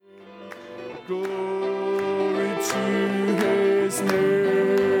Glory to his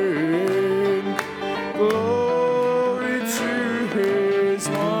name. Glory to his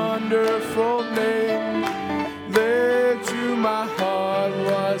wonderful name. There to my heart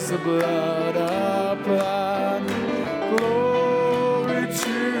was the blood applied. Glory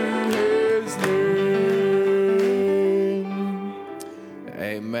to his name.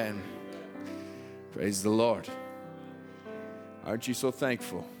 Amen. Praise the Lord. Aren't you so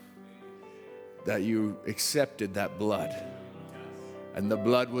thankful that you accepted that blood and the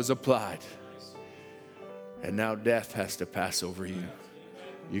blood was applied and now death has to pass over you?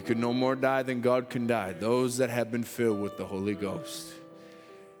 You can no more die than God can die. Those that have been filled with the Holy Ghost.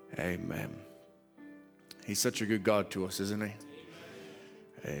 Amen. He's such a good God to us, isn't he?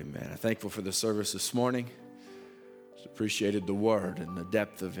 Amen. I'm thankful for the service this morning. Just appreciated the word and the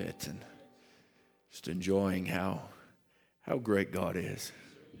depth of it, and just enjoying how great God is.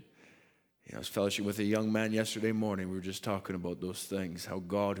 I was fellowship with a young man yesterday morning. We were just talking about those things, how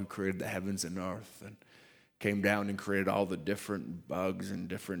God who created the heavens and earth and came down and created all the different bugs and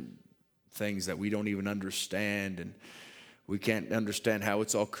different things that we don't even understand, and we can't understand how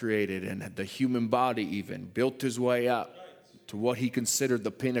it's all created, and the human body even built his way up to what he considered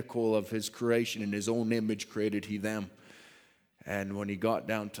the pinnacle of his creation. In his own image created he them. And when he got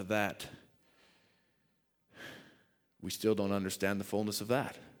down to that, we still don't understand the fullness of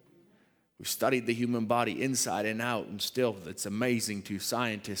that. We've studied the human body inside and out, and still it's amazing to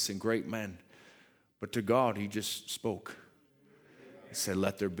scientists and great men. But to God, he just spoke. He said,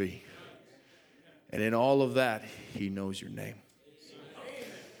 let there be. And in all of that, he knows your name.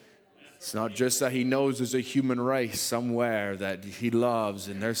 It's not just that he knows there's a human race somewhere that he loves,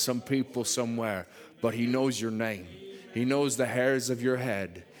 and there's some people somewhere, but he knows your name. He knows the hairs of your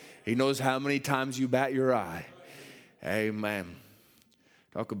head. He knows how many times you bat your eye. Amen.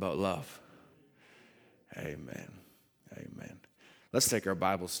 Talk about love. Amen. Amen. Let's take our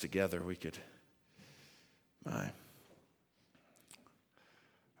Bibles together. I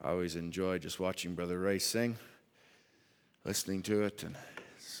always enjoy just watching Brother Ray sing, listening to it, and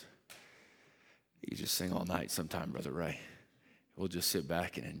you just sing all night sometime, Brother Ray. We'll just sit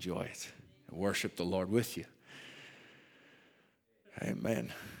back and enjoy it and worship the Lord with you.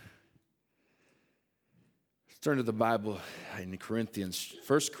 Amen. Let's turn to the Bible in 1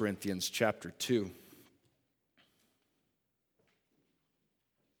 Corinthians chapter 2.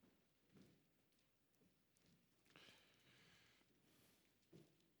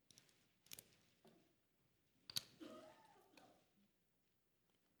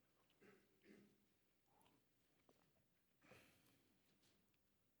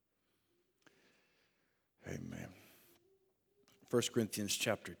 Amen. 1 Corinthians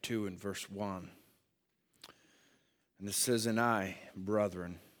chapter 2 and verse 1. And it says, and I,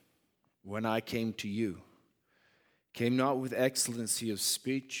 brethren, when I came to you, came not with excellency of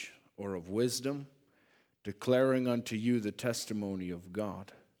speech or of wisdom, declaring unto you the testimony of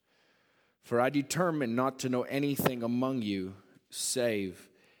God. For I determined not to know anything among you save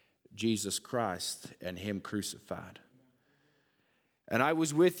Jesus Christ and him crucified. And I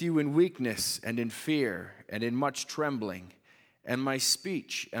was with you in weakness and in fear and in much trembling. And my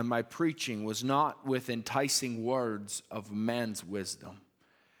speech and my preaching was not with enticing words of man's wisdom,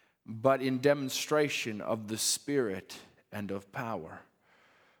 but in demonstration of the Spirit and of power,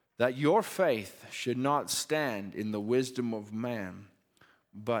 that your faith should not stand in the wisdom of man,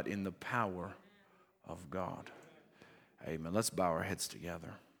 but in the power of God. Amen. Let's bow our heads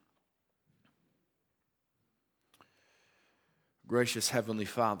together. Gracious Heavenly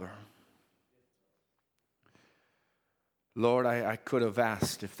Father, Lord, I could have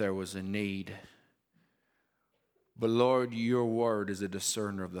asked if there was a need, but Lord, your word is a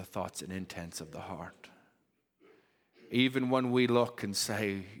discerner of the thoughts and intents of the heart. Even when we look and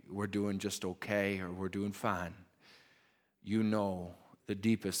say we're doing just okay or we're doing fine, you know the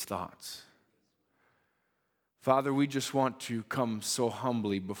deepest thoughts. Father, we just want to come so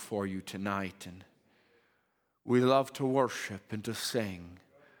humbly before you tonight, and we love to worship and to sing.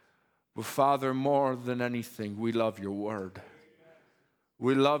 But Father, more than anything, we love your word.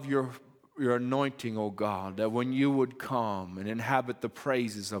 We love your anointing, O God, that when you would come and inhabit the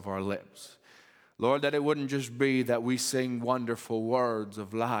praises of our lips, Lord, that it wouldn't just be that we sing wonderful words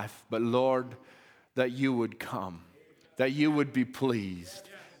of life, but Lord, that you would come, that you would be pleased,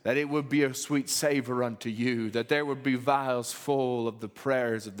 that it would be a sweet savor unto you, that there would be vials full of the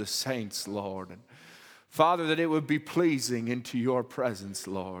prayers of the saints, Lord. And Father, that it would be pleasing into your presence,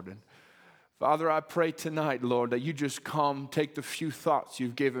 Lord. And Father, I pray tonight, Lord, that you just come, take the few thoughts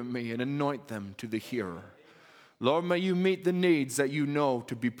you've given me and anoint them to the hearer. Lord, may you meet the needs that you know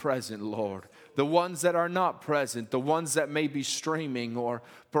to be present, Lord. The ones that are not present, the ones that may be streaming, or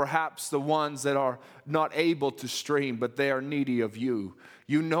perhaps the ones that are not able to stream, but they are needy of you.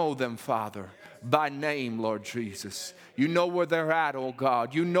 You know them, Father, by name, Lord Jesus. You know where they're at, oh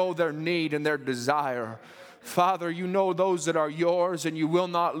God. You know their need and their desire. Father, you know those that are yours, and you will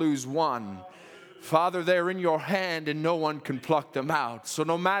not lose one. Father, they're in your hand and no one can pluck them out. So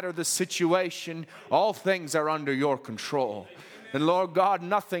no matter the situation, all things are under your control. And Lord God,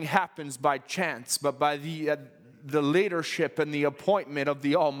 nothing happens by chance, but by the leadership and the appointment of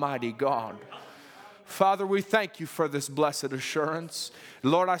the Almighty God. Father, we thank you for this blessed assurance.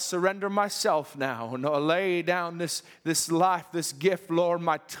 Lord, I surrender myself now and I lay down this life, this gift, Lord,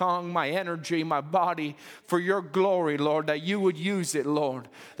 my tongue, my energy, my body, for your glory, Lord, that you would use it, Lord,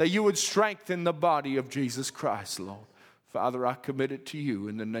 that you would strengthen the body of Jesus Christ, Lord. Father, I commit it to you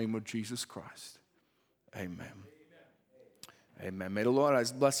in the name of Jesus Christ. Amen. Amen. May the Lord add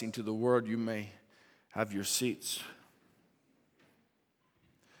his blessing to the word. You may have your seats.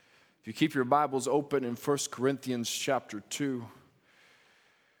 If you keep your Bibles open in 1 Corinthians chapter 2.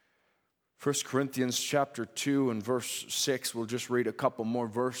 1 Corinthians chapter 2 and verse 6. We'll just read a couple more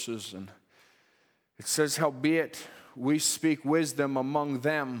verses. And it says, howbeit we speak wisdom among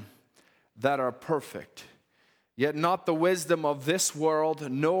them that are perfect, yet not the wisdom of this world,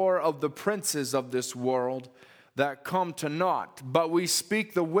 nor of the princes of this world that come to naught. But we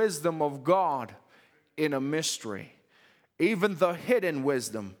speak the wisdom of God in a mystery, even the hidden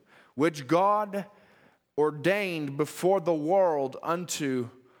wisdom, which God ordained before the world unto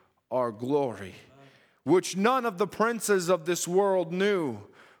our glory, which none of the princes of this world knew.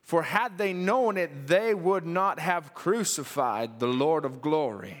 For had they known it, they would not have crucified the Lord of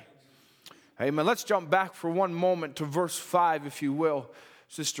glory. Amen. Let's jump back for one moment to verse 5, if you will,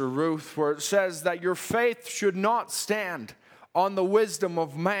 Sister Ruth, where it says that your faith should not stand on the wisdom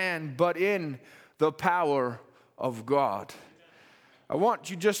of man, but in the power of God. I want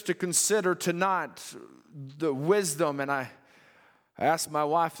you just to consider tonight the wisdom, and I asked my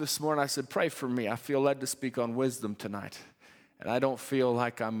wife this morning, I said, pray for me. I feel led to speak on wisdom tonight, and I don't feel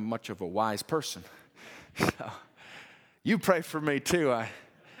like I'm much of a wise person. So, you pray for me too.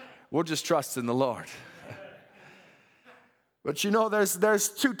 We'll just trust in the Lord. But you know, there's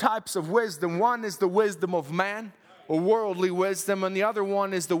two types of wisdom. One is the wisdom of man, or worldly wisdom, and the other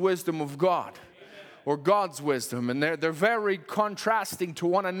one is the wisdom of God, or God's wisdom. And they're very contrasting to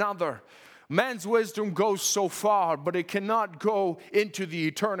one another. Man's wisdom goes so far, but it cannot go into the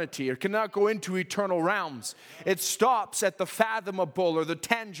eternity. It cannot go into eternal realms. It stops at the fathomable or the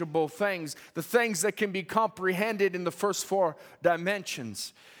tangible things, the things that can be comprehended in the first four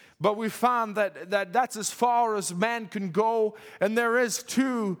dimensions. But we found that's as far as man can go, and there is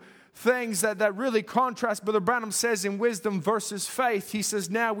two things that really contrast. Brother Branham says in wisdom versus faith, he says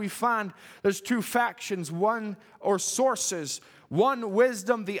now we find there's two factions, one or sources, one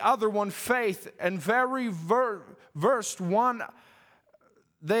wisdom, the other one faith, and very versed one.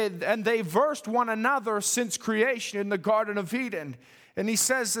 They versed one another since creation in the Garden of Eden. And he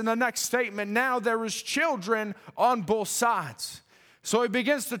says in the next statement, now there is children on both sides. So he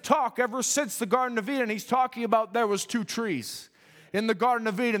begins to talk ever since the Garden of Eden. He's talking about there was two trees in the Garden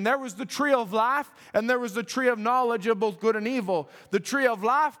of Eden. There was the tree of life and there was the tree of knowledge of both good and evil. The tree of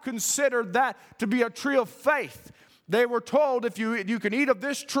life considered that to be a tree of faith. They were told if you can eat of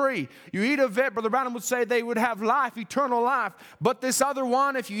this tree, you eat of it, Brother Branham would say they would have life, eternal life. But this other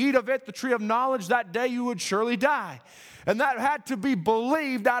one, if you eat of it, the tree of knowledge, that day you would surely die. And that had to be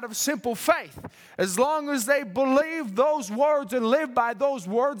believed out of simple faith. As long as they believed those words and lived by those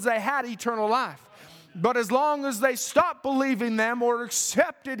words, they had eternal life. But as long as they stopped believing them or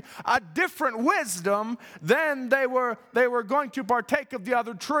accepted a different wisdom, then they were going to partake of the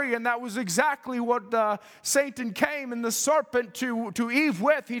other tree. And that was exactly what Satan came and the serpent to Eve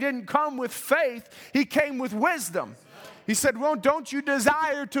with. He didn't come with faith. He came with wisdom. He said, well, don't you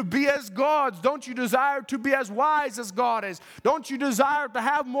desire to be as gods? Don't you desire to be as wise as God is? Don't you desire to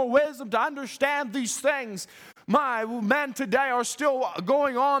have more wisdom, to understand these things? My men today are still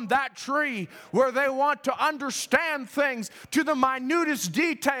going on that tree where they want to understand things to the minutest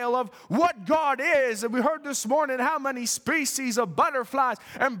detail of what God is. And we heard this morning how many species of butterflies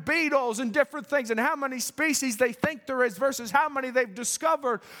and beetles and different things and how many species they think there is versus how many they've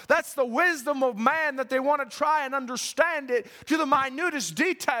discovered. That's the wisdom of man, that they want to try and understand it to the minutest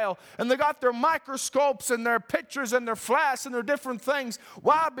detail. And they got their microscopes and their pictures and their flasks and their different things.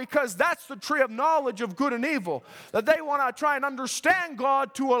 Why? Because that's the tree of knowledge of good and evil. That they want to try and understand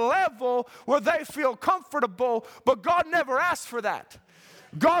God to a level where they feel comfortable, but God never asked for that.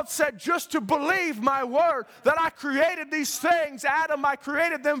 God said just to believe my word, that I created these things. Adam, I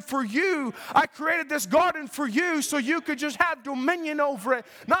created them for you. I created this garden for you so you could just have dominion over it.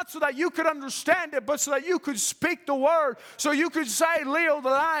 Not so that you could understand it, but so that you could speak the word. So you could say, Leo the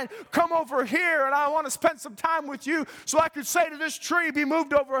lion, come over here and I want to spend some time with you. So I could say to this tree, be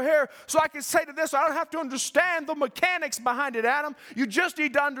moved over here. So I could say to this, I don't have to understand the mechanics behind it, Adam. You just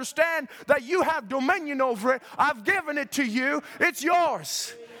need to understand that you have dominion over it. I've given it to you. It's yours.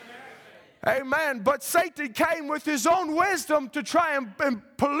 Amen. But Satan came with his own wisdom to try and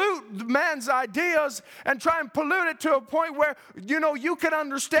pollute man's ideas and try and pollute it to a point where, you can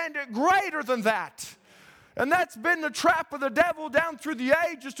understand it greater than that. And that's been the trap of the devil down through the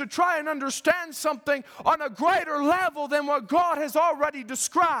ages, to try and understand something on a greater level than what God has already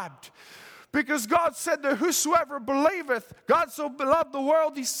described. Because God said that whosoever believeth, God so loved the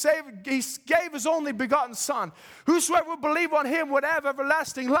world, He gave His only begotten Son. Whosoever will believe on Him would have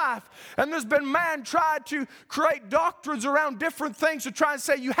everlasting life. And there's been man tried to create doctrines around different things to try and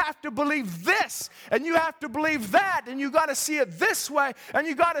say you have to believe this, and you have to believe that, and you got to see it this way, and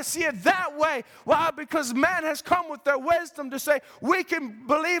you got to see it that way. Why? Because man has come with their wisdom to say we can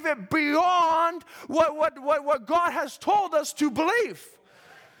believe it beyond what God has told us to believe.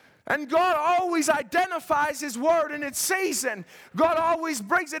 And God always identifies His word in its season. God always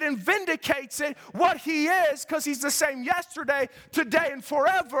brings it and vindicates it, what He is, because He's the same yesterday, today, and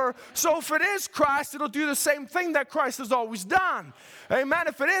forever. So if it is Christ, it'll do the same thing that Christ has always done. Amen.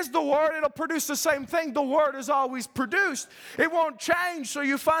 If it is the word, it'll produce the same thing the word has always produced. It won't change. So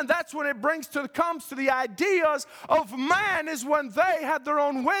you find that's when it comes to the ideas of man, is when they had their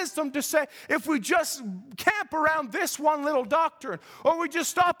own wisdom to say, if we just camp around this one little doctrine, or we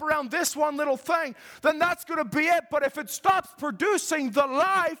just stop around this one little thing, then that's going to be it. But if it stops producing the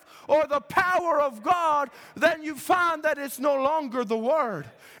life or the power of God, then you find that it's no longer the word.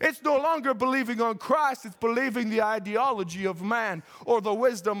 It's no longer believing on Christ. It's believing the ideology of man or the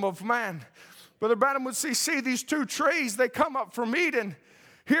wisdom of man. Brother Branham would see these two trees, they come up from Eden.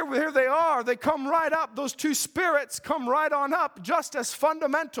 Here they are. They come right up. Those two spirits come right on up, just as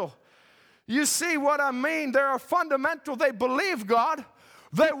fundamental. You see what I mean? They are fundamental. They believe God.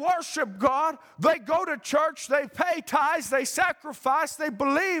 They worship God. They go to church. They pay tithes. They sacrifice. They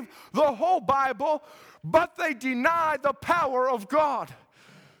believe the whole Bible, but they deny the power of God.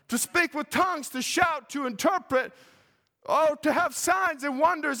 To speak with tongues, to shout, to interpret, to have signs and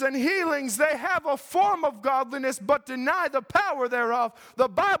wonders and healings. They have a form of godliness, but deny the power thereof. The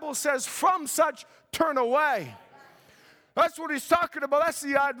Bible says, from such turn away. That's what he's talking about. That's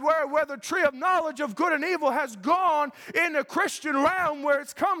the idea where the tree of knowledge of good and evil has gone in the Christian realm, where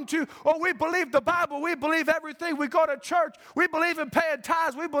it's come to, we believe the Bible, we believe everything, we go to church, we believe in paying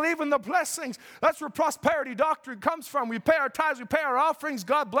tithes, we believe in the blessings. That's where prosperity doctrine comes from. We pay our tithes, we pay our offerings,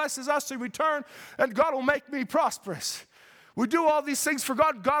 God blesses us in return, and God will make me prosperous. We do all these things for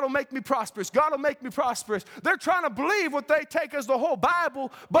God, God will make me prosperous. God will make me prosperous. They're trying to believe what they take as the whole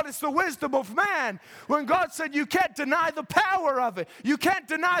Bible, but it's the wisdom of man. When God said you can't deny the power of it. You can't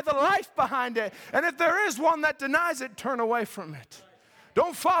deny the life behind it. And if there is one that denies it, turn away from it.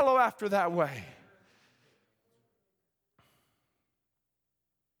 Don't follow after that way.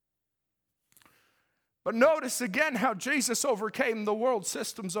 But notice again how Jesus overcame the world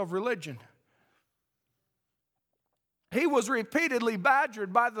systems of religion. He was repeatedly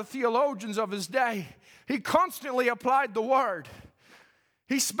badgered by the theologians of his day. He constantly applied the word.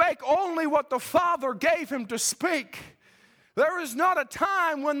 He spake only what the Father gave him to speak. There is not a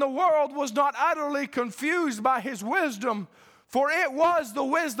time when the world was not utterly confused by his wisdom, for it was the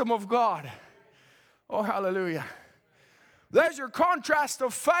wisdom of God. Oh, hallelujah. There's your contrast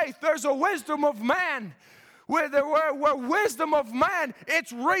of faith. There's a wisdom of man. Where wisdom of man,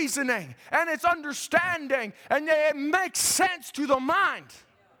 it's reasoning and it's understanding, and it makes sense to the mind.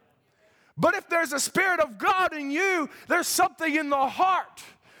 But if there's a Spirit of God in you, there's something in the heart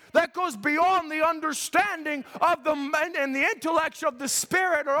that goes beyond the understanding of the mind and the intellect of the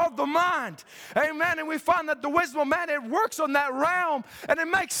Spirit or of the mind. Amen. And we find that the wisdom of man, it works on that realm, and it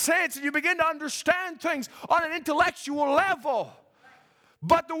makes sense, and you begin to understand things on an intellectual level.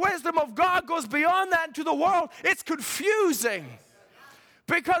 But the wisdom of God goes beyond that into the world. It's confusing.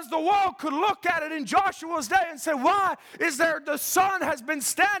 Because the world could look at it in Joshua's day and say, why is there, the sun has been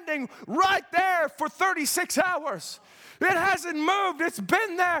standing right there for 36 hours. It hasn't moved. It's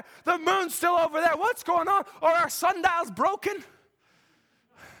been there. The moon's still over there. What's going on? Are our sundials broken?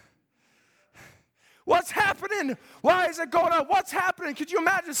 What's happening? Why is it going on? What's happening? Could you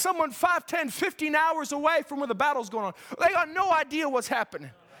imagine someone 5, 10, 15 hours away from where the battle's going on? They got no idea what's happening.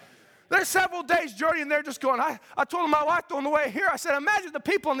 There's several days journey, and they're just going, I told my wife on the way here, I said, imagine the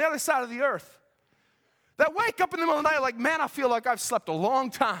people on the other side of the earth that wake up in the middle of the night like, man, I feel like I've slept a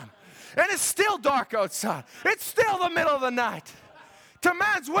long time. And it's still dark outside. It's still the middle of the night. To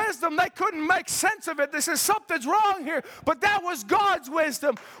man's wisdom, they couldn't make sense of it. They said, something's wrong here. But that was God's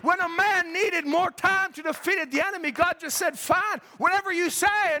wisdom. When a man needed more time to defeat the enemy, God just said, fine, whatever you say.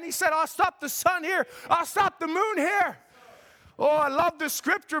 And he said, I'll stop the sun here. I'll stop the moon here. Oh, I love this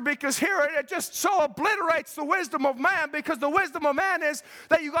scripture because here it just so obliterates the wisdom of man, because the wisdom of man is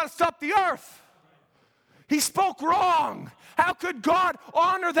that you got to stop the earth. He spoke wrong. How could God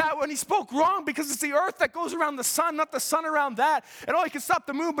honor that when he spoke wrong? Because it's the earth that goes around the sun, not the sun around that. And he can stop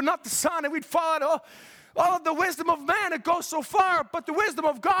the moon, but not the sun. And we'd follow all of the wisdom of man. It goes so far, but the wisdom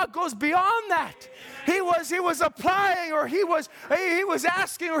of God goes beyond that. He was applying, or he was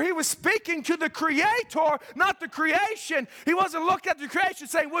asking, or he was speaking to the Creator, not the creation. He wasn't looking at the creation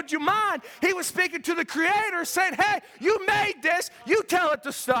saying, would you mind? He was speaking to the Creator saying, hey, you made this. You tell it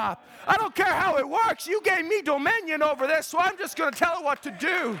to stop. I don't care how it works. You gave me dominion over this, so I'm just going to tell it what to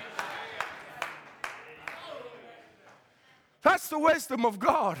do. That's the wisdom of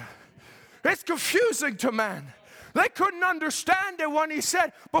God. It's confusing to man. They couldn't understand it when he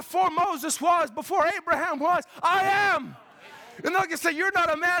said, before Moses was, before Abraham was, I am. And like I said, you're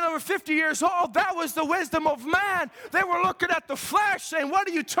not a man over 50 years old. That was the wisdom of man. They were looking at the flesh saying, what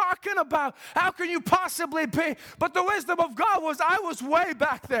are you talking about? How can you possibly be? But the wisdom of God was, I was way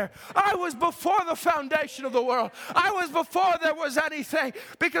back there. I was before the foundation of the world. I was before there was anything,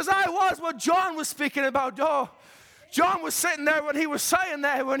 because I was what John was speaking about. Oh, John was sitting there when he was saying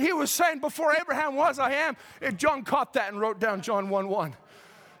that, when he was saying, before Abraham was, I am. And John caught that and wrote down John 1:1.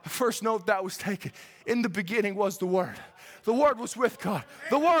 The first note that was taken. In the beginning was the Word. The Word was with God.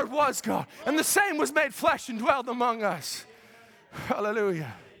 The Word was God. And the same was made flesh and dwelled among us.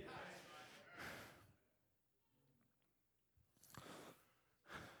 Hallelujah.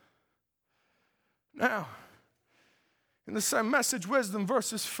 Now, in the same message, wisdom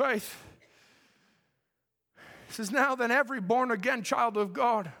versus faith. It says, now then every born-again child of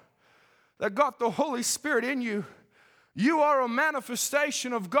God that got the Holy Spirit in you, you are a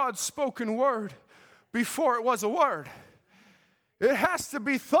manifestation of God's spoken word before it was a word. It has to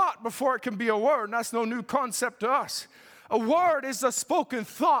be thought before it can be a word, and that's no new concept to us. A word is a spoken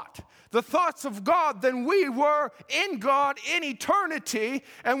thought. The thoughts of God, then we were in God in eternity,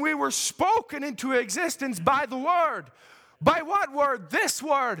 and we were spoken into existence by the word. By what word? This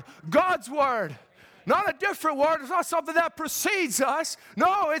word, God's word. Not a different word. It's not something that precedes us.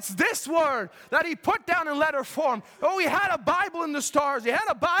 No, it's this word that he put down in letter form. Oh, he had a Bible in the stars. He had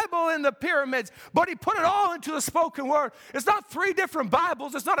a Bible in the pyramids. But he put it all into the spoken word. It's not three different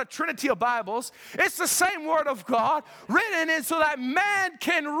Bibles. It's not a trinity of Bibles. It's the same word of God written in so that man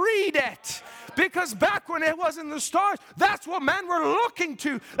can read it. Because back when it was in the stars, that's what men were looking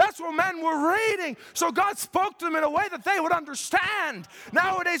to. That's what men were reading. So God spoke to them in a way that they would understand.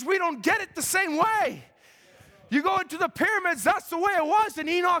 Nowadays, we don't get it the same way. You go into the pyramids, that's the way it was in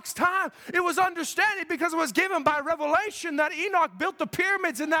Enoch's time. It was understanding because it was given by revelation that Enoch built the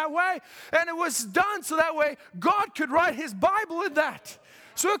pyramids in that way. And it was done so that way God could write his Bible in that.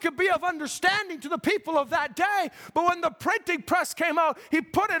 So it could be of understanding to the people of that day. But when the printing press came out, he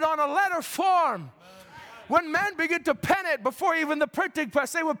put it on a letter form. When men began to pen it before even the printing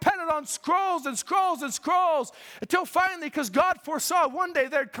press, they would pen it on scrolls and scrolls and scrolls until finally, because God foresaw one day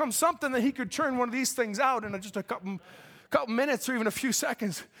there'd come something that he could turn one of these things out in just a couple minutes or even a few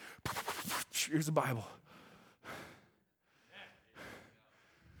seconds. Here's the Bible.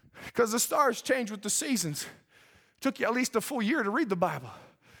 Because the stars change with the seasons. It took you at least a full year to read the Bible.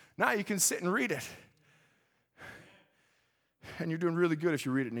 Now you can sit and read it. And you're doing really good if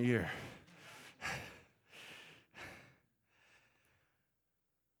you read it in a year.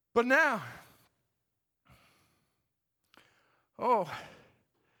 But now,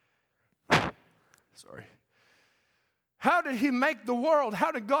 sorry. How did he make the world?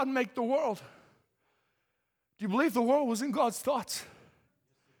 How did God make the world? Do you believe the world was in God's thoughts?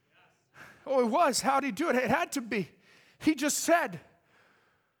 Oh, it was. How did he do it? It had to be. He just said,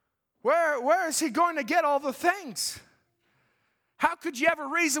 where is he going to get all the things? How could you ever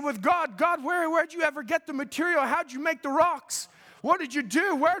reason with God? God, where'd you ever get the material? How'd you make the rocks? What did you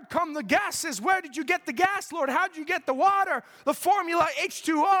do? Where'd come the gases? Where did you get the gas, Lord? How'd you get the water? The formula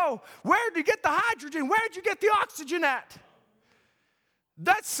H2O. Where'd you get the hydrogen? Where'd you get the oxygen at?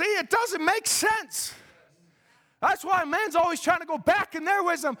 It doesn't make sense. That's why man's always trying to go back in their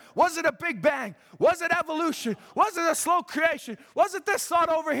wisdom. Was it a big bang? Was it evolution? Was it a slow creation? Was it this thought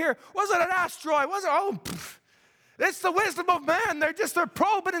over here? Was it an asteroid? It's the wisdom of man. They're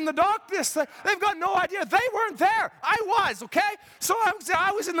probing in the darkness. They've got no idea. They weren't there. I was, okay? So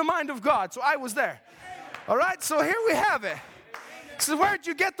I was in the mind of God, so I was there. All right, so here we have it. So where'd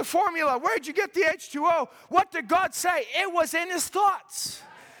you get the formula? Where'd you get the H2O? What did God say? It was in his thoughts.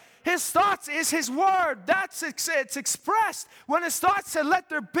 His thoughts is his word. It's expressed. When his thoughts said, let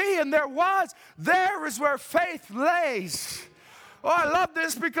there be, and there was, there is where faith lays. Oh, I love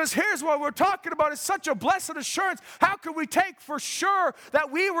this because here's what we're talking about. It's such a blessed assurance. How can we take for sure that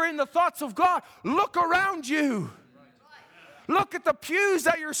we were in the thoughts of God? Look around you. Look at the pews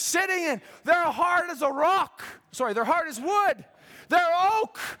that you're sitting in. They're hard as a rock. Sorry, they're hard as wood. They're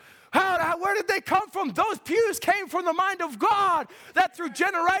oak. Where did they come from? Those pews came from the mind of God, that through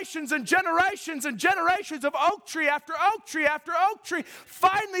generations and generations and generations of oak tree after oak tree after oak tree,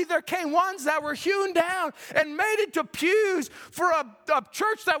 finally there came ones that were hewn down and made into pews for a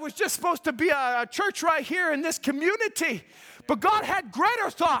church that was just supposed to be a church right here in this community. But God had greater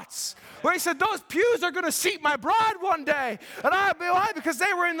thoughts, where he said, those pews are going to seat my bride one day. And why? Because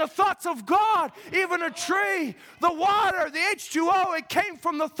they were in the thoughts of God. Even a tree, the water, the H2O, it came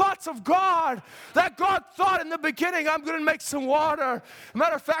from the thoughts of God. That God thought in the beginning, I'm going to make some water.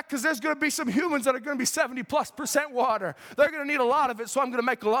 Matter of fact, because there's going to be some humans that are going to be 70+% water. They're going to need a lot of it, so I'm going to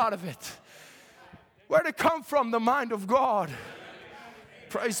make a lot of it. Where did it come from? The mind of God.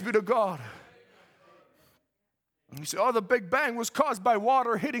 Praise be to God. You say, oh, the Big Bang was caused by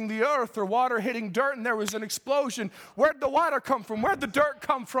water hitting the earth or water hitting dirt and there was an explosion. Where'd the water come from? Where'd the dirt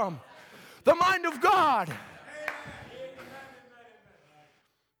come from? The mind of God.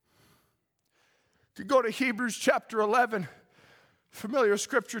 You go to Hebrews chapter 11, familiar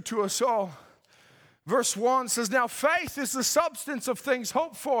scripture to us all. Verse 1 says, now faith is the substance of things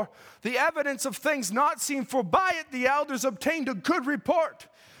hoped for, the evidence of things not seen, for by it the elders obtained a good report.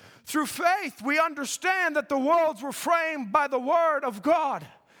 Through faith, we understand that the worlds were framed by the word of God.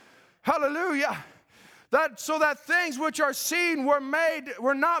 Hallelujah. So that things which are seen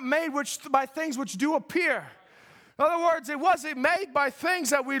were not made by things which do appear. In other words, it wasn't made by things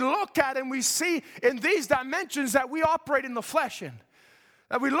that we look at and we see in these dimensions that we operate in the flesh in.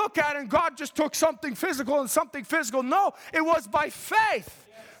 That we look at and God just took something physical and something physical. No, it was by faith.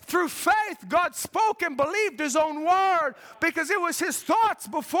 Through faith, God spoke and believed his own word because it was his thoughts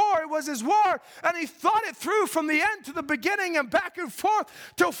before it was his word. And he thought it through from the end to the beginning and back and forth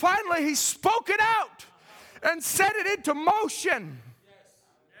till finally he spoke it out and set it into motion.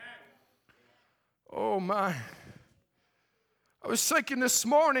 Oh my. I was thinking this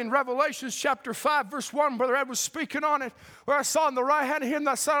morning, Revelation chapter 5, verse 1, Brother Ed was speaking on it, where I saw on the right hand of him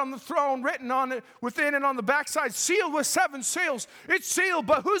that sat on the throne, written on it, within and on the backside, sealed with 7 seals. It's sealed,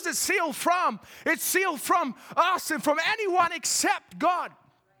 but who's it sealed from? It's sealed from us and from anyone except God.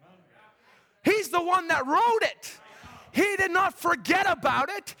 He's the one that wrote it. He did not forget about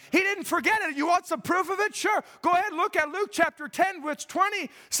it. He didn't forget it. You want some proof of it? Sure. Go ahead and look at Luke chapter 10, which 20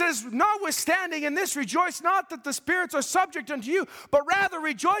 says, notwithstanding in this, rejoice not that the spirits are subject unto you, but rather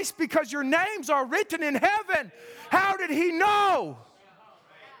rejoice because your names are written in heaven. How did he know?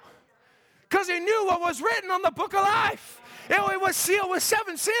 Because he knew what was written on the book of life. It was sealed with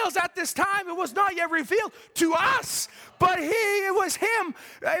 7 seals at this time. It was not yet revealed to us, but it was him.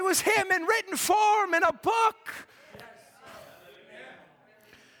 It was him in written form in a book.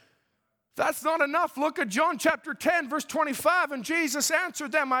 That's not enough. Look at John chapter 10, verse 25. And Jesus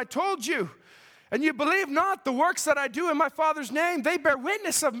answered them, I told you, and you believe not the works that I do in my Father's name. They bear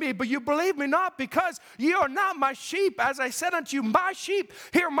witness of me, but you believe me not because ye are not my sheep. As I said unto you, my sheep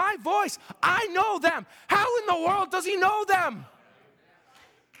hear my voice. I know them. How in the world does he know them?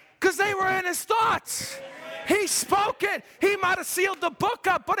 Because they were in his thoughts. He spoke it. He might have sealed the book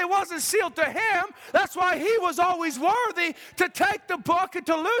up, but it wasn't sealed to him. That's why he was always worthy to take the book and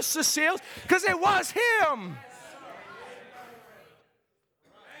to loose the seals, because it was him.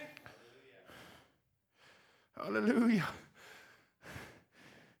 Hallelujah.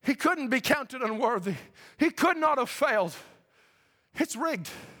 He couldn't be counted unworthy. He could not have failed. It's rigged.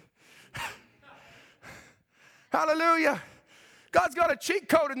 Hallelujah. God's got a cheat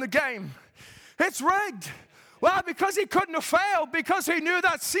code in the game. It's rigged. Well, because he couldn't have failed, because he knew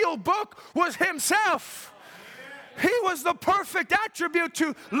that sealed book was himself. He was the perfect attribute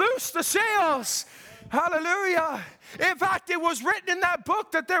to loose the seals. Hallelujah. In fact, it was written in that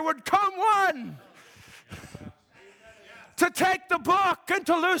book that there would come one to take the book and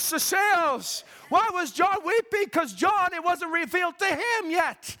to loose the seals. Why was John weeping? Because John, it wasn't revealed to him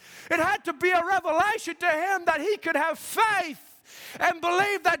yet. It had to be a revelation to him that he could have faith and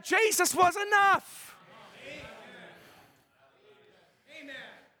believe that Jesus was enough.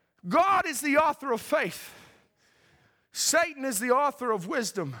 God is the author of faith. Satan is the author of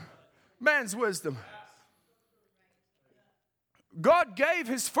wisdom, man's wisdom. God gave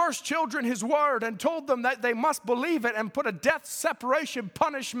his first children his word and told them that they must believe it and put a death separation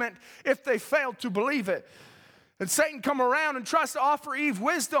punishment if they failed to believe it. And Satan come around and tries to offer Eve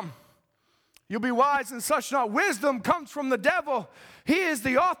wisdom. You'll be wise and such not. Wisdom comes from the devil. He is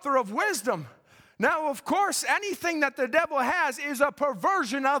the author of wisdom. Now, of course, anything that the devil has is a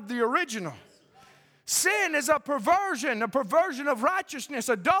perversion of the original. Sin is a perversion of righteousness.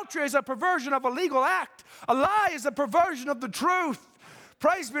 Adultery is a perversion of a legal act. A lie is a perversion of the truth.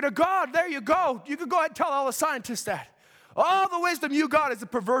 Praise be to God. There you go. You can go ahead and tell all the scientists that. All the wisdom you got is a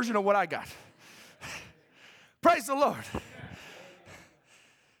perversion of what I got. Praise the Lord.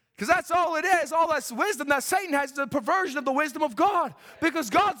 Because that's all it is. All that wisdom that Satan has is a perversion of the wisdom of God. Because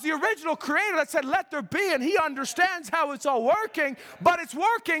God's the original creator that said, let there be, and he understands how it's all working, but it's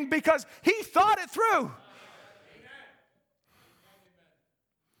working because he thought it through.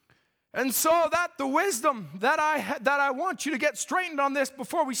 And so that the wisdom that I want you to get straightened on this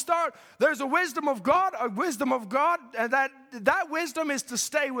before we start, there's a wisdom of God, and that wisdom is to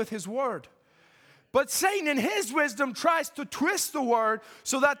stay with his word. But Satan in his wisdom tries to twist the word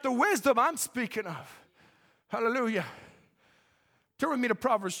so that the wisdom I'm speaking of, hallelujah. Turn with me to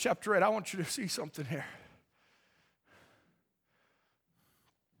Proverbs chapter 8. I want you to see something here.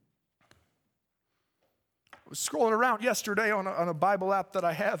 I was scrolling around yesterday on a Bible app that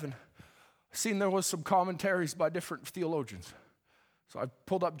I have, and I seen there was some commentaries by different theologians. So I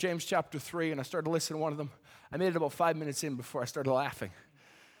pulled up James chapter 3, and I started listening to one of them. I made it about 5 minutes in before I started laughing.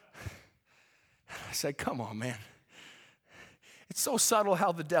 I said, come on, man. It's so subtle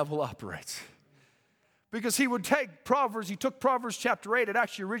how the devil operates. Because he would take Proverbs, he took Proverbs chapter 8. It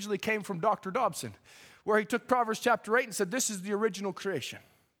actually originally came from Dr. Dobson, where he took Proverbs chapter 8 and said, this is the original creation.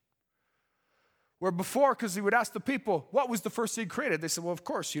 Where before, because he would ask the people, what was the first thing created? They said, well, of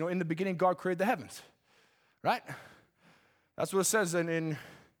course, in the beginning, God created the heavens. Right? That's what it says in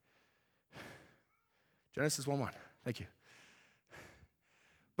Genesis 1:1. Thank you.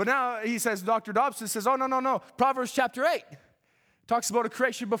 But now he says, Dr. Dobson says, oh, no. Proverbs chapter 8 talks about a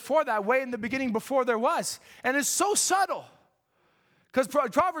creation before that, way in the beginning before there was. And it's so subtle. Because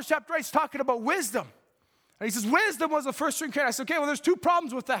Proverbs chapter 8 is talking about wisdom. And he says, wisdom was the first thing created. I said, okay, well, there's two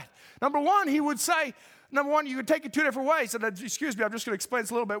problems with that. Number one, you could take it two different ways. And excuse me, I'm just going to explain this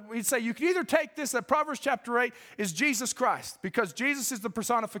a little bit. He'd say, you can either take this, that Proverbs chapter 8 is Jesus Christ, because Jesus is the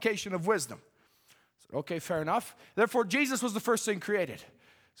personification of wisdom. I said, okay, fair enough. Therefore, Jesus was the first thing created.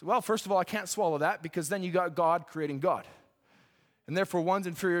 So, well, first of all, I can't swallow that because then you got God creating God. And therefore, one's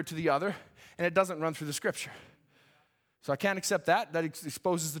inferior to the other, and it doesn't run through the Scripture. So I can't accept that. That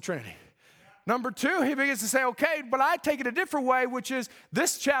exposes the Trinity. Number two, he begins to say, okay, but I take it a different way, which is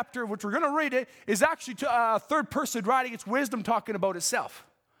this chapter, which we're going to read it, is actually a third person writing. It's wisdom talking about itself,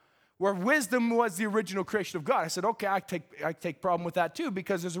 where wisdom was the original creation of God. I said, okay, I take problem with that too,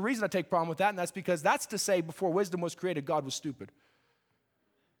 because there's a reason I take problem with that, and that's because that's to say before wisdom was created, God was stupid.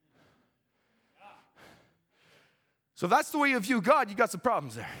 So if that's the way you view God, you got some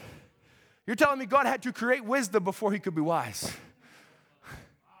problems there. You're telling me God had to create wisdom before he could be wise.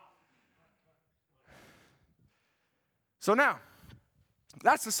 So now,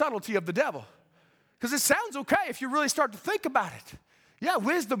 that's the subtlety of the devil. Because it sounds okay if you really start to think about it. Yeah,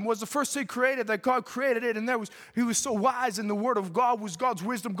 wisdom was the first thing created, that God created it, and he was so wise, and the word of God was God's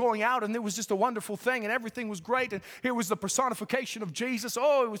wisdom going out, and it was just a wonderful thing, and everything was great, and here was the personification of Jesus.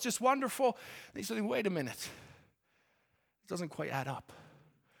 Oh, it was just wonderful. And he's saying, wait a minute. It doesn't quite add up.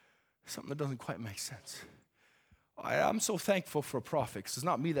 Something that doesn't quite make sense. I'm so thankful for a prophet, because it's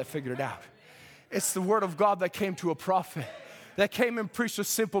not me that figured it out. It's the word of God that came to a prophet, that came and preached a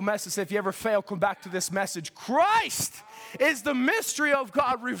simple message. If you ever fail, come back to this message. Christ is the mystery of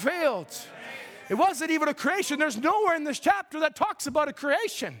God revealed. It wasn't even a creation. There's nowhere in this chapter that talks about a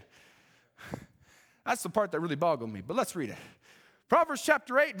creation. That's the part that really boggled me, but let's read it. Proverbs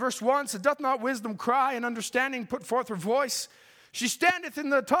chapter 8, verse 1 says, doth not wisdom cry and understanding put forth her voice? She standeth in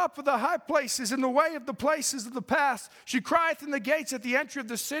the top of the high places, in the way of the places of the path. She crieth in the gates at the entry of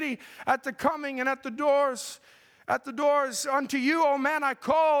the city, at the coming and at the doors. At the doors, unto you, O man, I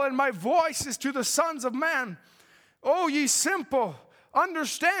call, and my voice is to the sons of man. O ye simple,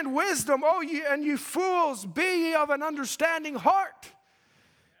 understand wisdom. O ye and ye fools, be ye of an understanding heart.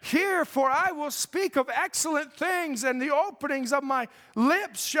 Hear, for I will speak of excellent things, and the openings of my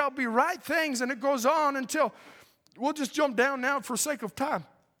lips shall be right things. And it goes on until, we'll just jump down now for sake of time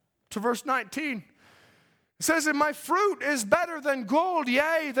to verse 19. It says, and my fruit is better than gold,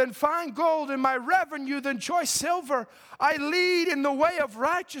 yea, than fine gold, and my revenue than choice silver. I lead in the way of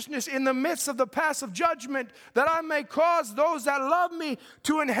righteousness in the midst of the paths of judgment, that I may cause those that love me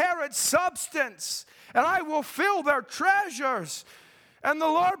to inherit substance, and I will fill their treasures. And the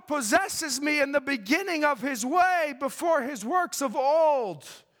Lord possesses me in the beginning of his way before his works of old.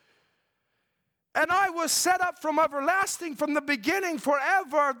 And I was set up from everlasting, from the beginning,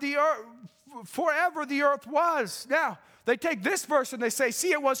 forever the earth was. Now, they take this verse and they say,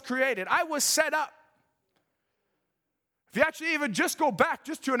 see, it was created. I was set up. If you actually even just go back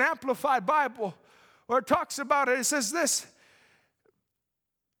just to an Amplified Bible where it talks about it, it says this.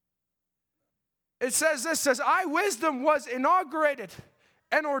 It says this, I, wisdom, was inaugurated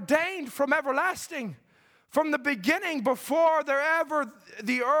and ordained from everlasting, from the beginning before there ever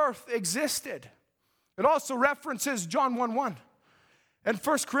the earth existed. It also references John 1:1 and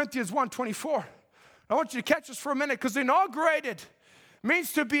 1 Corinthians 1:24. I want you to catch this for a minute, because inaugurated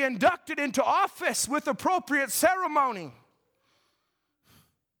means to be inducted into office with appropriate ceremony.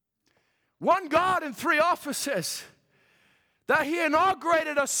 One God in three offices. That he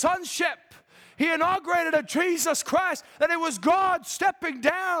inaugurated a sonship. He inaugurated a Jesus Christ. That it was God stepping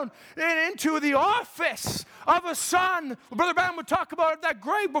down into the office of a son. Brother Branham would talk about it, that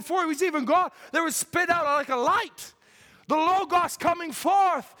grave before he was even God. There was spit out like a light. The Logos coming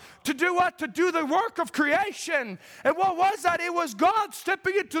forth to do what? To do the work of creation. And what was that? It was God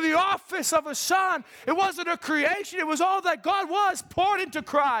stepping into the office of a son. It wasn't a creation. It was all that God was poured into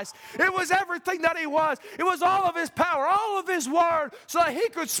Christ. It was everything that he was. It was all of his power, all of his word, so that he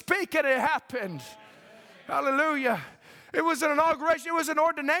could speak and it happened. Hallelujah. It was an inauguration. It was an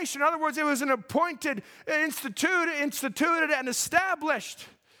ordination. In other words, it was an appointed, instituted and established.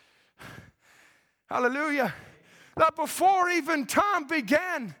 Hallelujah. That before even time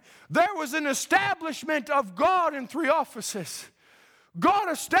began, there was an establishment of God in three offices. God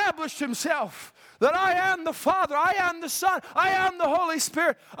established himself that I am the Father, I am the Son, I am the Holy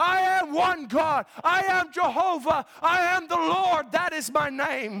Spirit, I am one God, I am Jehovah, I am the Lord, that is my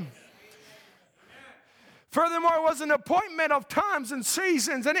name. Furthermore, it was an appointment of times and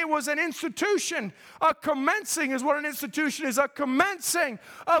seasons, and it was an institution. A commencing is what an institution is, a commencing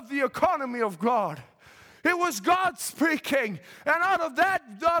of the economy of God. It was God speaking, and out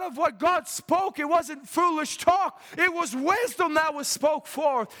of what God spoke, it wasn't foolish talk. It was wisdom that was spoke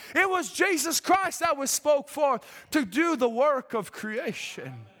forth. It was Jesus Christ that was spoke forth to do the work of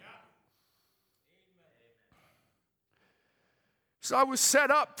creation. So I was set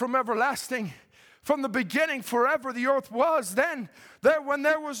up from everlasting. From the beginning, forever the earth was. Then, when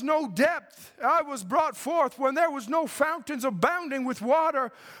there was no depth, I was brought forth. When there was no fountains abounding with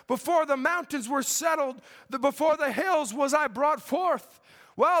water, before the mountains were settled, before the hills was I brought forth.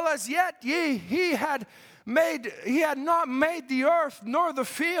 Well, as yet he had not made the earth, nor the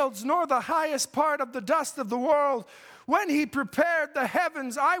fields, nor the highest part of the dust of the world. When he prepared the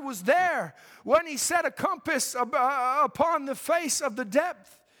heavens, I was there. When he set a compass upon the face of the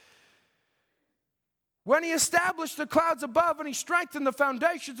depth. When he established the clouds above and he strengthened the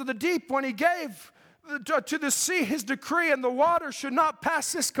foundations of the deep, when he gave to the sea his decree and the water should not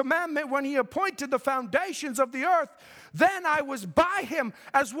pass this commandment, when he appointed the foundations of the earth, then I was by him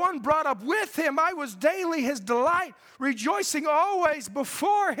as one brought up with him. I was daily his delight, rejoicing always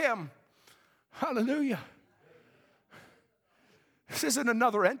before him. Hallelujah. This isn't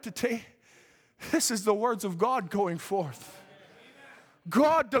another entity. This is the words of God going forth.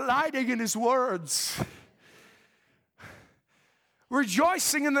 God delighting in his words,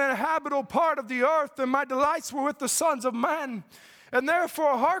 rejoicing in the habitable part of the earth, and my delights were with the sons of men. And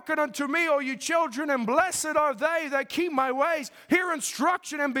therefore hearken unto me, O you children, and blessed are they that keep my ways. Hear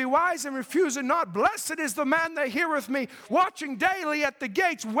instruction and be wise and refuse it not. Blessed is the man that heareth me, watching daily at the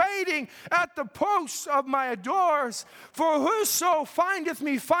gates, waiting at the posts of my doors. For whoso findeth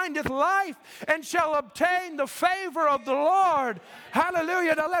me findeth life, and shall obtain the favor of the Lord.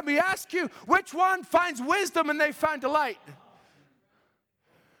 Hallelujah. Now let me ask you, which one finds wisdom and they find delight?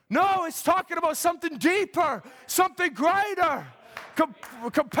 No, it's talking about something deeper, something greater.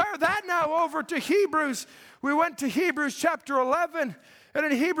 Compare that now over to Hebrews. We went to Hebrews chapter 11. And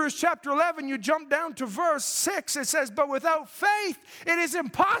in Hebrews chapter 11, you jump down to verse 6. It says, but without faith, it is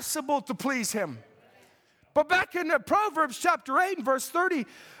impossible to please him. But back in Proverbs chapter 8 and verse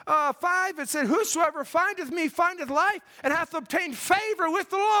 35, it said, whosoever findeth me findeth life and hath obtained favor with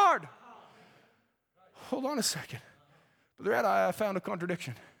the Lord. Hold on a second. Brother Ed, I found a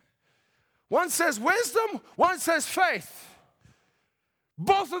contradiction. One says wisdom, one says faith.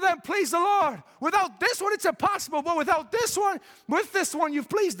 Both of them please the Lord. Without this one, it's impossible. But with this one, you've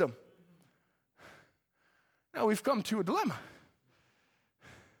pleased him. Now we've come to a dilemma.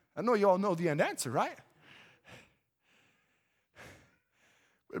 I know you all know the end answer, right?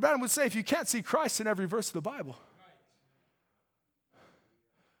 But Branham would say, if you can't see Christ in every verse of the Bible,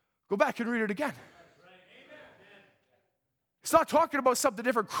 go back and read it again. It's not talking about something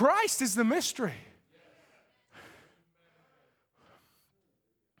different. Christ is the mystery.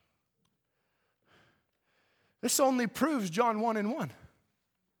 This only proves John 1:1.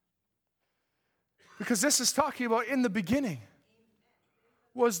 Because this is talking about in the beginning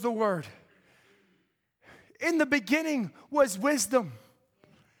was the Word. In the beginning was wisdom.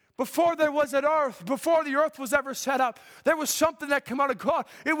 Before there was an earth, before the earth was ever set up, there was something that came out of God.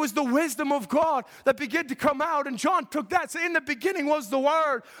 It was the wisdom of God that began to come out. And John took that. So in the beginning was the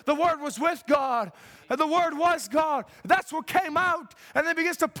Word. The Word was with God. And the Word was God. That's what came out. And then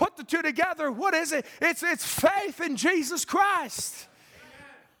begins to put the two together. What is it? It's faith in Jesus Christ.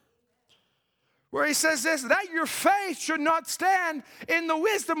 Where he says this, that your faith should not stand in the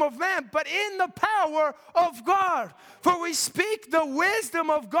wisdom of man, but in the power of God. For we speak the wisdom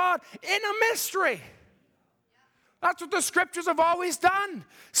of God in a mystery. That's what the scriptures have always done.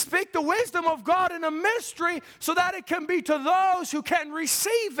 Speak the wisdom of God in a mystery so that it can be to those who can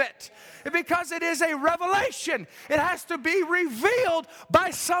receive it. Because it is a revelation. It has to be revealed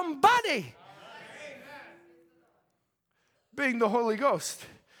by somebody. Being the Holy Ghost.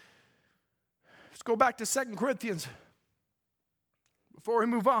 Let's go back to 2 Corinthians before we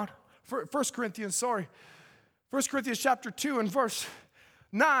move on. 1 Corinthians, sorry. 1 Corinthians chapter 2 and verse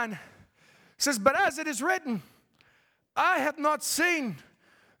 9 says, but as it is written, I have not seen,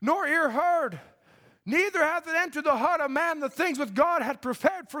 nor ear heard, neither hath it entered the heart of man the things which God had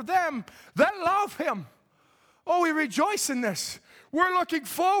prepared for them that love him. Oh, we rejoice in this. We're looking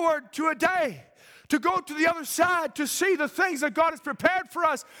forward to a day to go to the other side, to see the things that God has prepared for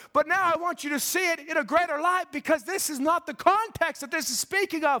us. But now I want you to see it in a greater light, because this is not the context that this is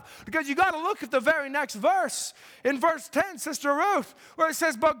speaking of. Because you got to look at the very next verse. In verse 10, Sister Ruth, where it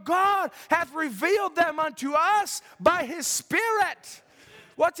says, but God hath revealed them unto us by his Spirit.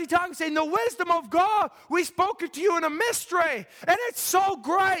 What's he talking? Saying the wisdom of God, we spoke it to you in a mystery. And it's so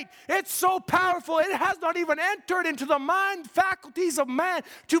great. It's so powerful. It has not even entered into the mind faculties of man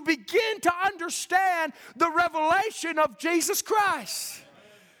to begin to understand the revelation of Jesus Christ.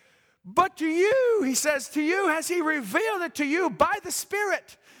 But to you, he says, to you has he revealed it to you by the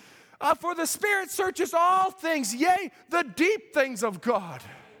Spirit. For the Spirit searches all things, yea, the deep things of God.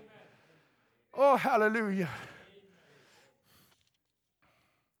 Oh, hallelujah.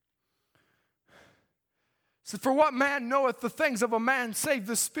 So for what man knoweth the things of a man, save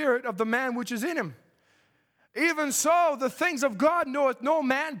the spirit of the man which is in him? Even so, the things of God knoweth no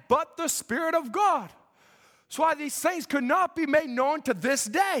man but the Spirit of God. That's why these things could not be made known to this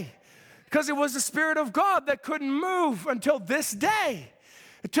day. Because it was the Spirit of God that couldn't move until this day.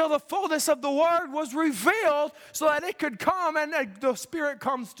 Until the fullness of the Word was revealed so that it could come, and the Spirit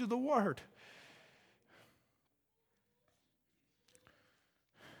comes to the Word.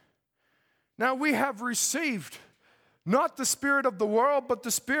 Now we have received not the spirit of the world, but the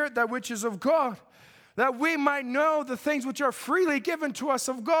Spirit that which is of God, that we might know the things which are freely given to us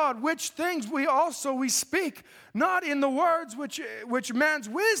of God, which things we speak, not in the words which man's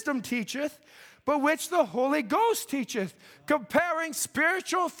wisdom teacheth, but which the Holy Ghost teacheth, comparing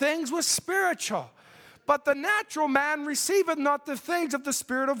spiritual things with spiritual. But the natural man receiveth not the things of the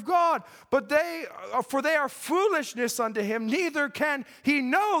Spirit of God, for they are foolishness unto him, neither can he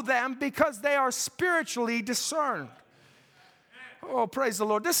know them, because they are spiritually discerned. Oh, praise the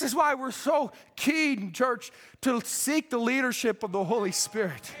Lord. This is why we're so keen, church, to seek the leadership of the Holy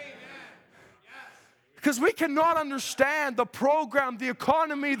Spirit. Because we cannot understand the program, the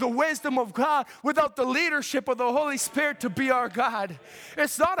economy, the wisdom of God without the leadership of the Holy Spirit to be our God.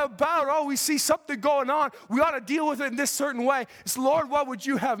 It's not about, we see something going on, we ought to deal with it in this certain way. It's, Lord, what would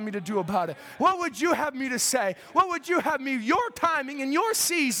you have me to do about it? What would you have me to say? What would you have me, your timing and your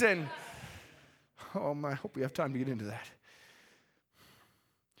season? Oh, my, I hope we have time to get into that.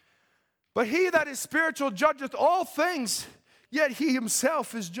 But he that is spiritual judgeth all things, yet he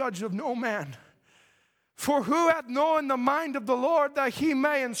himself is judge of no man. For who hath known the mind of the Lord that he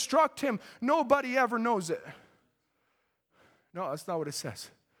may instruct him? Nobody ever knows it. No, that's not what it says.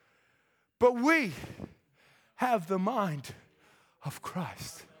 But we have the mind of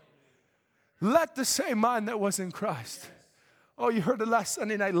Christ. Let the same mind that was in Christ. Oh, you heard it last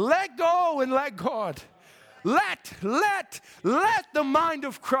Sunday night. Let go and let God. Let the mind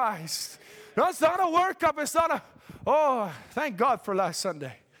of Christ. No, it's not a workup. It's not thank God for last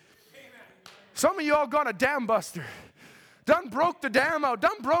Sunday. Some of y'all got a dam buster. Done broke the dam out.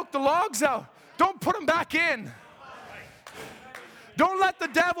 Done broke the logs out. Don't put them back in. Don't let the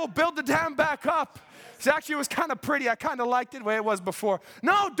devil build the dam back up. Actually, it was kind of pretty. I kind of liked it the way it was before.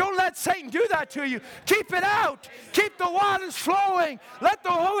 No, don't let Satan do that to you. Keep it out. Keep the waters flowing. Let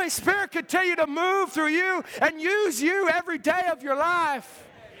the Holy Spirit continue to move through you and use you every day of your life.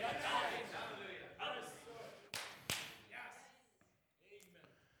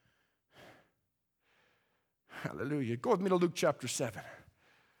 Hallelujah. Go with me to Luke chapter 7.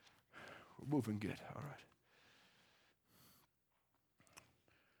 We're moving good. All right.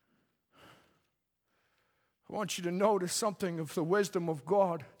 I want you to notice something of the wisdom of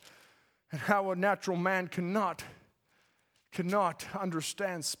God and how a natural man cannot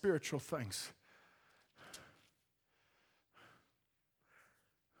understand spiritual things.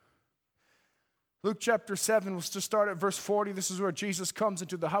 Luke chapter 7 was to start at verse 40. This is where Jesus comes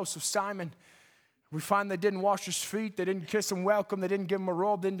into the house of Simon. We find they didn't wash his feet. They didn't kiss him welcome. They didn't give him a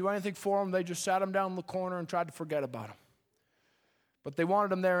robe. They didn't do anything for him. They just sat him down in the corner and tried to forget about him. But they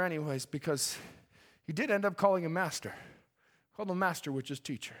wanted him there anyways because he did end up calling him master. Called him master, which is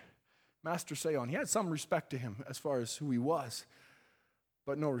teacher. Master say on. He had some respect to him as far as who he was,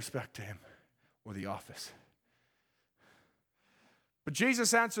 but no respect to him or the office. But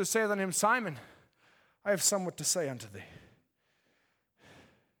Jesus answered, saith unto him, Simon, I have somewhat to say unto thee.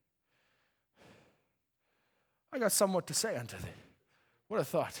 I got somewhat to say unto thee. What a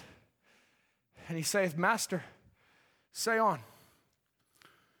thought. And he saith, Master, say on.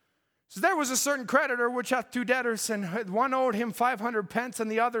 So there was a certain creditor which hath two debtors, and one owed him 500 pence and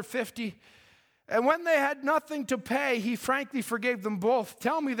the other 50. And when they had nothing to pay, he frankly forgave them both.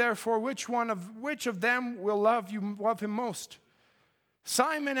 Tell me therefore which of them will love him most?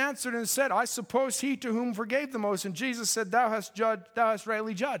 Simon answered and said, I suppose he to whom forgave the most. And Jesus said, Thou hast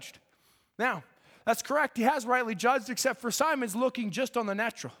rightly judged. Now, that's correct. He has rightly judged, except for Simon's looking just on the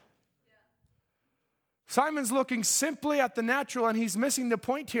natural. Simon's looking simply at the natural, and he's missing the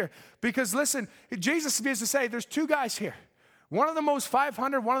point here. Because listen, Jesus begins to say there's two guys here. One of them owes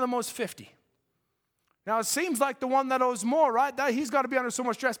 500, one of them owes 50. Now it seems like the one that owes more, right? He's got to be under so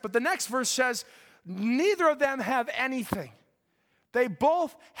much stress. But the next verse says, neither of them have anything. They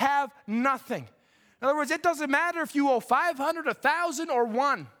both have nothing. In other words, it doesn't matter if you owe 500, 1,000, or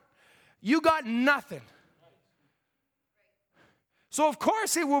 1. You got nothing. So of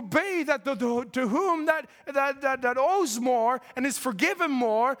course it will be that to whom that owes more and is forgiven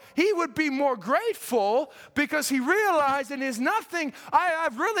more, he would be more grateful because he realized in his nothing,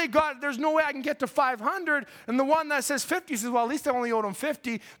 I've really got, there's no way I can get to 500. And the one that says 50 says, well, at least I only owed him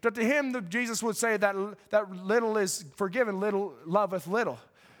 50. But to him, Jesus would say that little is forgiven, little loveth little.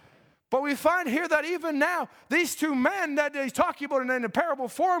 But we find here that even now, these two men that he's talking about in a parable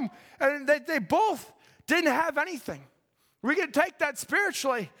form, and they both didn't have anything. We can take that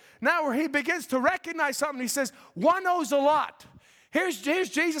spiritually. Now where he begins to recognize something, he says, one owes a lot. Here's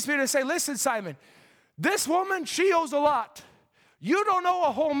Jesus being to say, listen, Simon, this woman, she owes a lot. You don't owe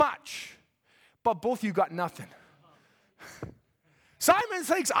a whole much, but both of you got nothing. Simon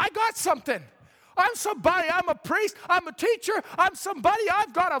thinks, I got something. I'm somebody. I'm a priest. I'm a teacher. I'm somebody.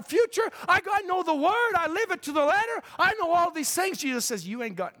 I've got a future. I know the word. I live it to the letter. I know all these things. Jesus says, you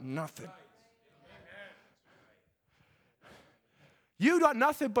ain't got nothing. You got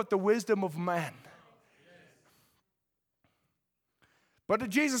nothing but the wisdom of man. But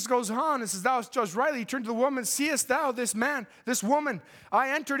Jesus goes on and says, thou hast judged rightly. He turned to the woman, seest thou this woman?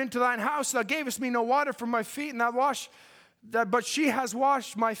 I entered into thine house, thou gavest me no water for my feet, and but she has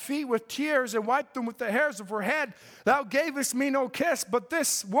washed my feet with tears and wiped them with the hairs of her head. Thou gavest me no kiss, but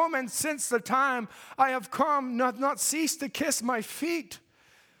this woman, since the time I have come, doth not cease to kiss my feet.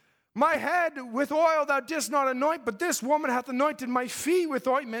 My head with oil thou didst not anoint, but this woman hath anointed my feet with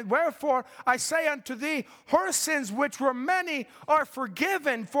ointment. Wherefore I say unto thee, her sins which were many are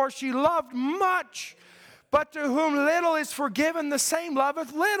forgiven, for she loved much. But to whom little is forgiven, the same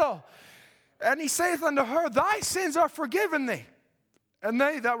loveth little. And he saith unto her, thy sins are forgiven thee. And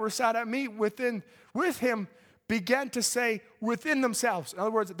they that were sat at meat with him began to say within themselves. In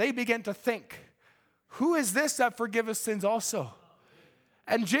other words, they began to think, who is this that forgiveth sins also?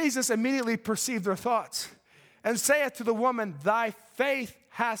 And Jesus immediately perceived their thoughts and saith to the woman, thy faith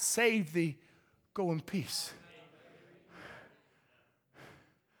hath saved thee. Go in peace.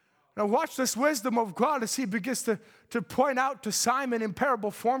 Now watch this wisdom of God as he begins to point out to Simon in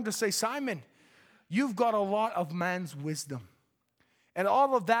parable form to say, Simon, you've got a lot of man's wisdom. And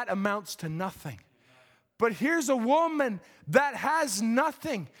all of that amounts to nothing. But here's a woman that has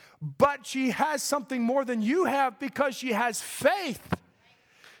nothing, but she has something more than you have because she has faith.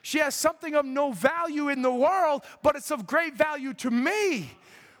 She has something of no value in the world, but it's of great value to me.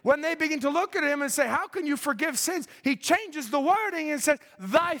 When they begin to look at him and say, how can you forgive sins? He changes the wording and says,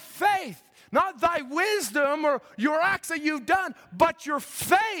 thy faith, not thy wisdom or your acts that you've done, but your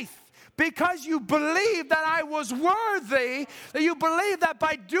faith. Because you believe that I was worthy, that you believe that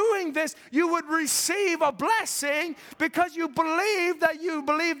by doing this you would receive a blessing, because you believe that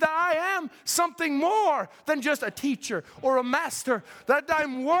I am something more than just a teacher or a master, that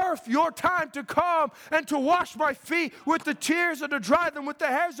I'm worth your time to come and to wash my feet with the tears and to dry them with the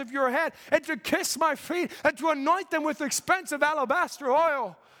hairs of your head and to kiss my feet and to anoint them with expensive alabaster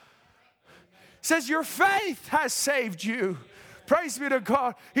oil. It says your faith has saved you. Praise be to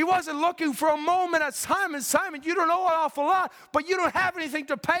God. He wasn't looking for a moment at Simon. Simon, you don't know an awful lot, but you don't have anything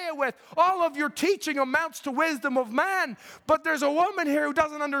to pay it with. All of your teaching amounts to wisdom of man. But there's a woman here who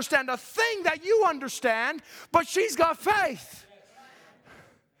doesn't understand a thing that you understand, but she's got faith.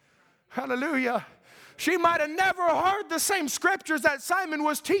 Hallelujah. She might have never heard the same scriptures that Simon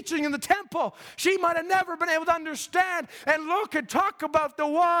was teaching in the temple. She might have never been able to understand and look and talk about the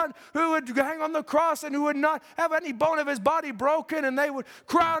one who would hang on the cross and who would not have any bone of his body broken, and they would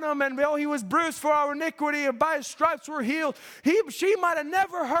crown him, and he was bruised for our iniquity, and by his stripes we're healed. She might have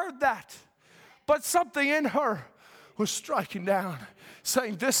never heard that, but something in her was striking down,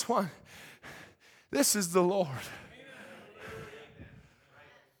 saying, this is the Lord.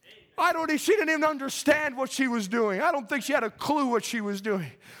 She didn't even understand what she was doing. I don't think she had a clue what she was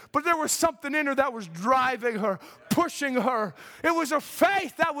doing. But there was something in her that was driving her, pushing her. It was a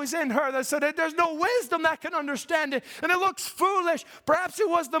faith that was in her that said that there's no wisdom that can understand it. And it looks foolish. Perhaps it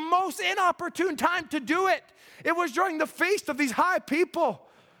was the most inopportune time to do it. It was during the feast of these high people.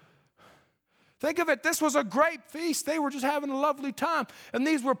 Think of it. This was a great feast. They were just having a lovely time. And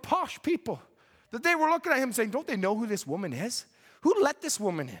these were posh people that they were looking at him saying, don't they know who this woman is? Who let this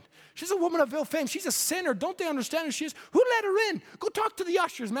woman in? She's a woman of ill fame. She's a sinner. Don't they understand who she is? Who let her in? Go talk to the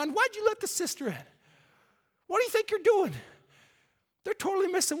ushers, man. Why'd you let the sister in? What do you think you're doing? They're totally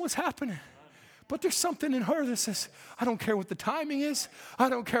missing what's happening. But there's something in her that says, I don't care what the timing is. I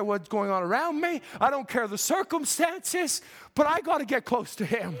don't care what's going on around me. I don't care the circumstances. But I got to get close to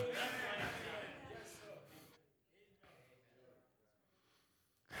him.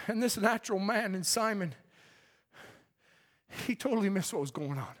 And this natural man in Simon, he totally missed what was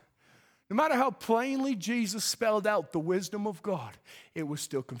going on. No matter how plainly Jesus spelled out the wisdom of God, it was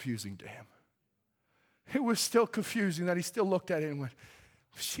still confusing to him. It was still confusing that he still looked at it and went,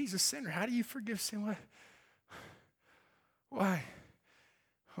 she's a sinner. How do you forgive sin? What? Why?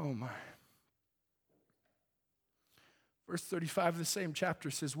 Oh my. Verse 35 of the same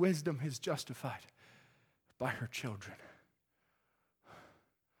chapter says, wisdom is justified by her children.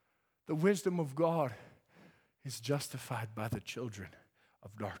 The wisdom of God is justified by the children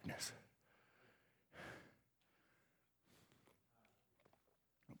of darkness.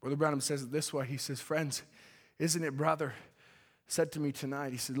 Brother Branham says it this way. He says, friends, isn't it brother said to me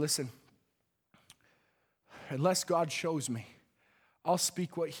tonight, he said, listen, unless God shows me, I'll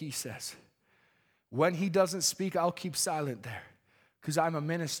speak what he says. When he doesn't speak, I'll keep silent there because I'm a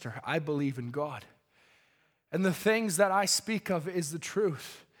minister. I believe in God. And the things that I speak of is the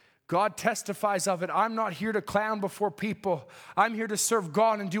truth. God testifies of it. I'm not here to clown before people. I'm here to serve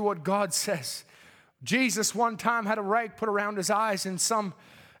God and do what God says. Jesus one time had a rag put around his eyes, and some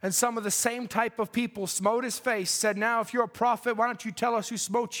of the same type of people smote his face, said, now if you're a prophet, why don't you tell us who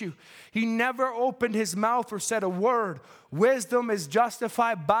smote you? He never opened his mouth or said a word. Wisdom is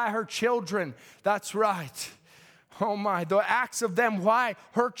justified by her children. That's right. Oh my, the acts of them. Why?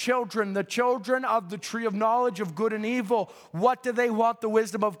 Her children, the children of the tree of knowledge of good and evil. What do they want the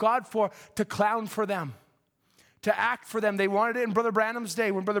wisdom of God for? To clown for them, to act for them. They wanted it in Brother Branham's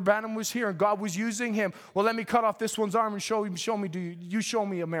day when Brother Branham was here and God was using him. Well, let me cut off this one's arm and show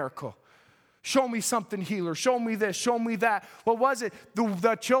me a miracle. Show me something healer. Show me this. Show me that. What was it?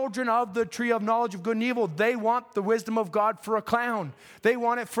 The children of the tree of knowledge of good and evil, they want the wisdom of God for a clown. They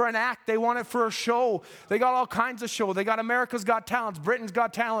want it for an act. They want it for a show. They got all kinds of show. They got America's Got Talents. Britain's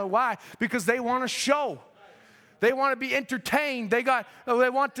Got Talent. Why? Because they want a show. They want to be entertained. They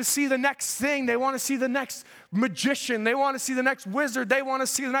want to see the next thing. They want to see the next magician. They want to see the next wizard. They want to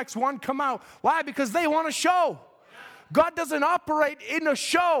see the next one come out. Why? Because they want a show. God doesn't operate in a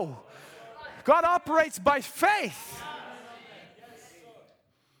show. God operates by faith.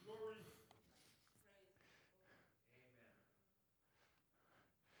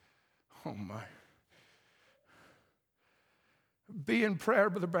 Oh my. Be in prayer,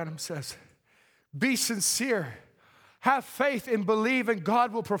 Brother Branham says. Be sincere. Have faith and believe, and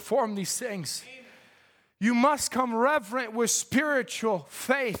God will perform these things. You must come reverent with spiritual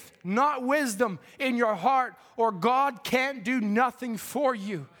faith, not wisdom in your heart, or God can't do nothing for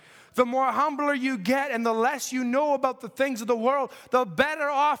you. The more humbler you get and the less you know about the things of the world, the better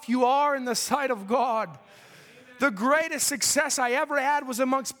off you are in the sight of God. The greatest success I ever had was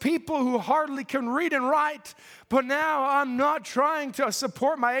amongst people who hardly can read and write. But now I'm not trying to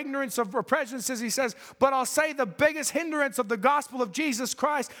support my ignorance of prejudices, he says, but I'll say the biggest hindrance of the gospel of Jesus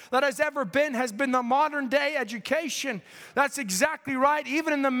Christ that has ever been has been the modern day education. That's exactly right.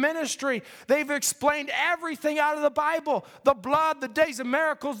 Even in the ministry, they've explained everything out of the Bible. The blood, the days of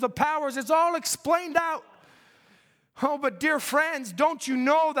miracles, the powers, it's all explained out. Oh, but dear friends, don't you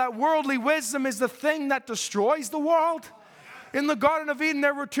know that worldly wisdom is the thing that destroys the world? In the Garden of Eden,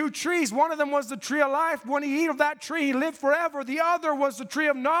 there were two trees. One of them was the tree of life. When he ate of that tree, he lived forever. The other was the tree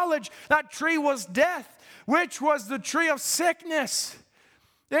of knowledge. That tree was death, which was the tree of sickness.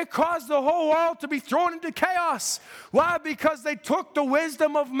 It caused the whole world to be thrown into chaos. Why? Because they took the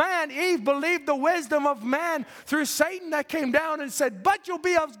wisdom of man. Eve believed the wisdom of man through Satan that came down and said, but you'll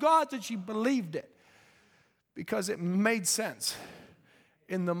be of God, and she believed it. Because it made sense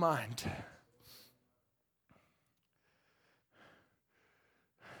in the mind.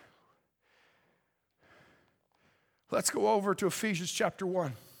 Let's go over to Ephesians chapter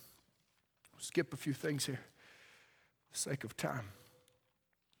 1. Skip a few things here for the sake of time.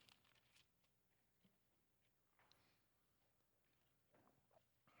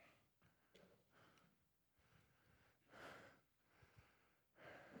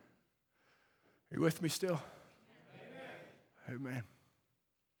 Are you with me still? Amen.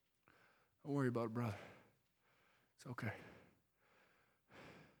 Don't worry about it, brother. It's okay.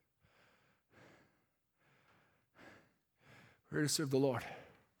 We're here to serve the Lord.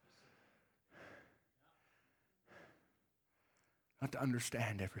 Not to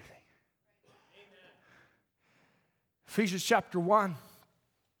understand everything. Ephesians chapter 1,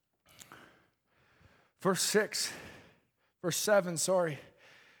 verse 7, It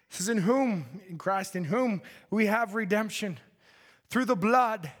says, in Christ, in whom we have redemption through the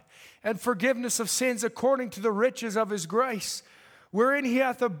blood and forgiveness of sins according to the riches of his grace, wherein he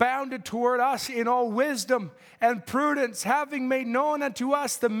hath abounded toward us in all wisdom and prudence, having made known unto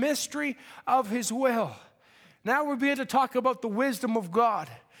us the mystery of his will. Now we're beginning to talk about the wisdom of God,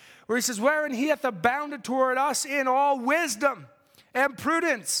 where he says, wherein he hath abounded toward us in all wisdom and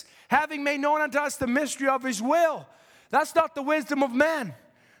prudence, having made known unto us the mystery of his will. That's not the wisdom of man.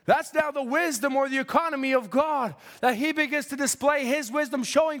 That's now the wisdom or the economy of God, that he begins to display his wisdom,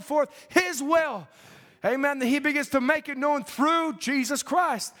 showing forth his will. Amen. That he begins to make it known through Jesus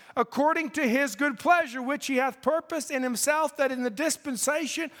Christ, according to his good pleasure, which he hath purposed in himself, that in the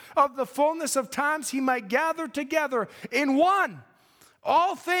dispensation of the fullness of times he might gather together in one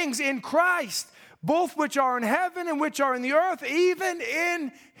all things in Christ, both which are in heaven and which are in the earth, even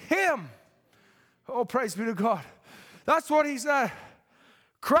in him. Oh, praise be to God. That's what he said.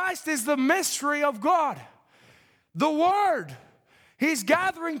 Christ is the mystery of God. The Word. He's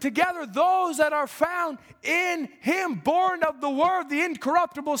gathering together those that are found in him, born of the Word, the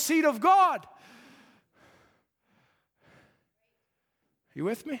incorruptible seed of God. You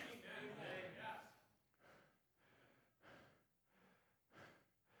with me?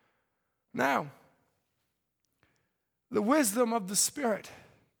 Now, the wisdom of the Spirit.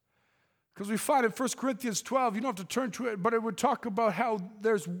 Because we find in 1 Corinthians 12, you don't have to turn to it, but it would talk about how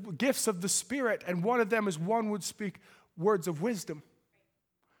there's gifts of the Spirit, and one of them is one would speak words of wisdom.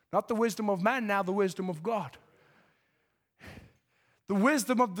 Not the wisdom of man, now the wisdom of God. The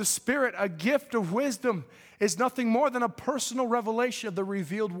wisdom of the Spirit, a gift of wisdom, is nothing more than a personal revelation of the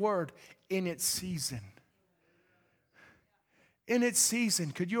revealed word in its season. In its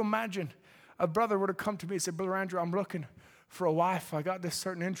season. Could you imagine a brother were to come to me and say, Brother Andrew, I'm looking for a wife. I got this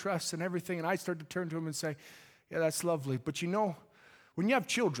certain interest and everything. And I start to turn to him and say, yeah, that's lovely. But you know, when you have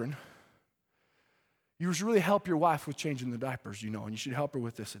children, you should really help your wife with changing the diapers, you know, and you should help her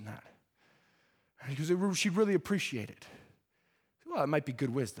with this and that. Because she'd really appreciate it. Well, it might be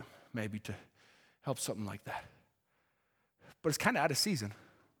good wisdom, maybe, to help something like that. But it's kind of out of season.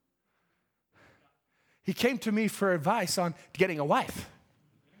 He came to me for advice on getting a wife.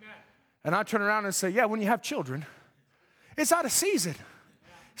 Amen. And I turn around and say, yeah, when you have children, it's out of season.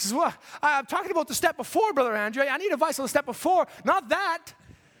 He says, well, I'm talking about the step before, Brother Andre. I need advice on the step before, not that.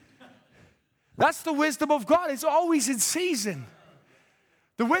 That's the wisdom of God. It's always in season.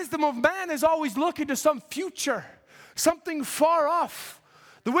 The wisdom of man is always looking to some future, something far off.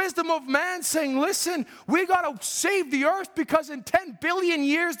 The wisdom of man saying, listen, we got to save the earth because in 10 billion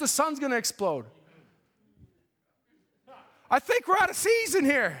years the sun's going to explode. I think we're out of season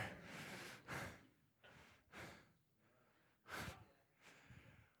here.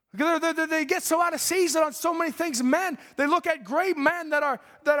 They get so out of season on so many things. Men, they look at great men that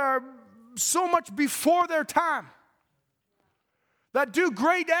are so much before their time, that do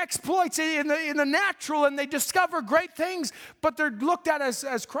great exploits in the natural, and they discover great things, but they're looked at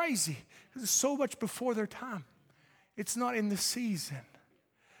as crazy. It's so much before their time. It's not in the season.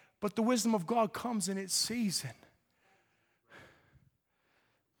 But the wisdom of God comes in its season.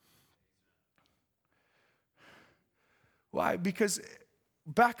 Why? Because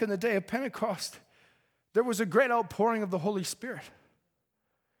back in the day of Pentecost, there was a great outpouring of the Holy Spirit.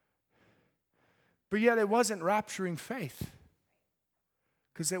 But yet it wasn't rapturing faith,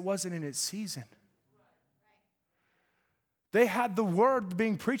 because it wasn't in its season. They had the word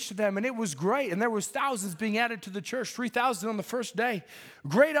being preached to them, and it was great. And there was thousands being added to the church, 3,000 on the first day.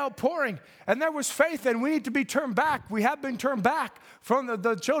 Great outpouring. And there was faith, and we need to be turned back. We have been turned back. From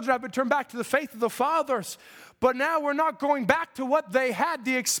the children have been turned back to the faith of the fathers. But now we're not going back to what they had.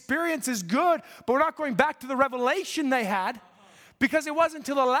 The experience is good, but we're not going back to the revelation they had. Because it wasn't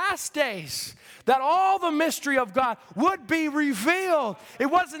until the last days that all the mystery of God would be revealed. It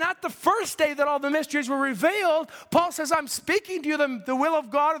wasn't at the first day that all the mysteries were revealed. Paul says, I'm speaking to you the will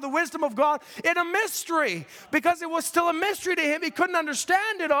of God or the wisdom of God in a mystery. Because it was still a mystery to him. He couldn't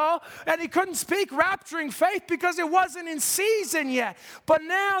understand it all, and he couldn't speak rapturing faith because it wasn't in season yet. But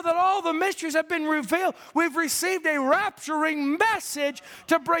now that all the mysteries have been revealed, we've received a rapturing message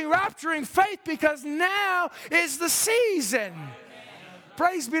to bring rapturing faith, because now is the season.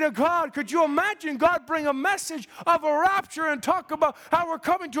 Praise be to God. Could you imagine God bring a message of a rapture and talk about how we're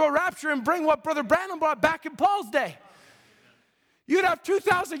coming to a rapture and bring what Brother Branham brought back in Paul's day? You'd have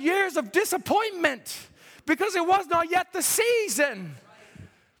 2,000 years of disappointment because it was not yet the season.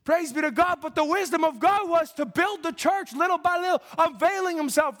 Praise be to God. But the wisdom of God was to build the church little by little, unveiling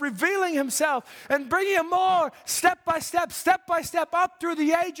himself, revealing himself, and bringing him more step by step up through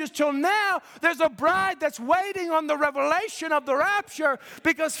the ages, till now there's a bride that's waiting on the revelation of the rapture,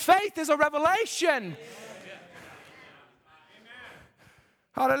 because faith is a revelation.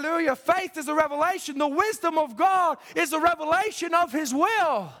 Hallelujah. Faith is a revelation. The wisdom of God is a revelation of his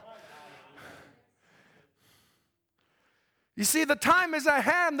will. You see, the time is at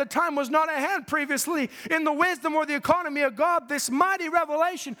hand. The time was not at hand previously. In the wisdom or the economy of God, this mighty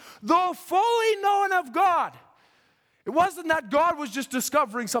revelation, though fully known of God, it wasn't that God was just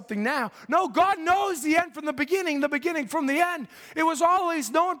discovering something now. No, God knows the end from the beginning from the end. It was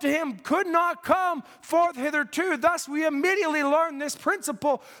always known to him, could not come forth hitherto. Thus we immediately learn this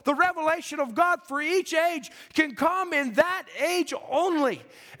principle. The revelation of God for each age can come in that age only,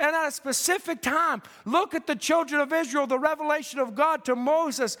 and at a specific time. Look at the children of Israel. The revelation of God to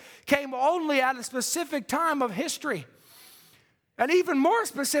Moses came only at a specific time of history. And even more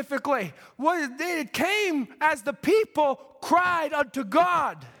specifically, it came as the people cried unto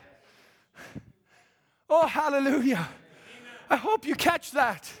God. Oh, hallelujah. I hope you catch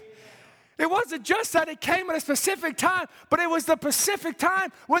that. It wasn't just that it came at a specific time, but it was the specific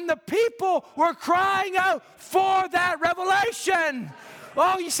time when the people were crying out for that revelation.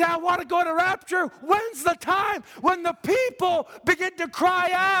 Oh, you say, I want to go to rapture. When's the time when the people begin to cry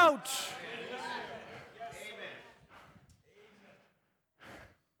out?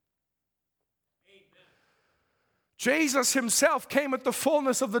 Jesus himself came at the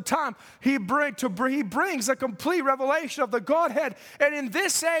fullness of the time. He brings a complete revelation of the Godhead. And in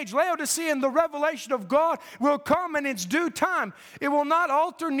this age, Laodicean, the revelation of God will come in its due time. It will not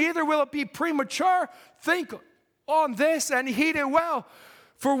alter, neither will it be premature. Think on this and heed it well,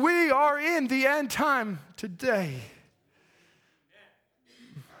 for we are in the end time today.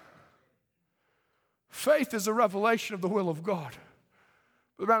 Faith is a revelation of the will of God.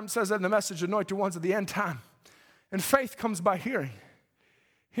 The Bible says that in the message, anointed ones of the end time. And faith comes by hearing,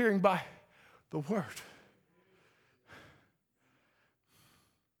 hearing by the word.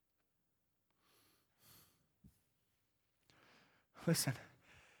 Listen,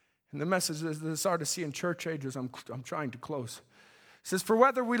 in the message that it's hard to see in church ages, I'm trying to close. It says, for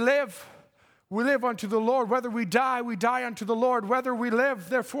whether we live unto the Lord. Whether we die unto the Lord. Whether we live,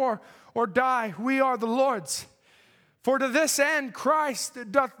 therefore, or die, we are the Lord's. For to this end Christ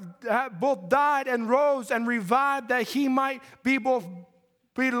doth both died and rose and revived, that he might be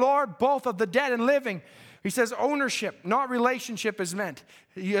Lord both of the dead and living. He says ownership, not relationship is meant.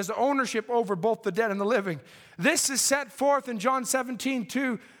 He has ownership over both the dead and the living. This is set forth in John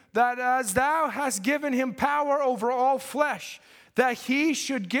 17:2, that as thou hast given him power over all flesh, that he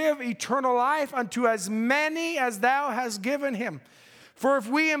should give eternal life unto as many as thou hast given him. For if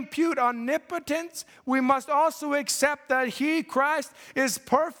we impute omnipotence, we must also accept that he, Christ, is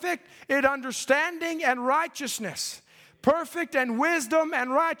perfect in understanding and righteousness. perfect and wisdom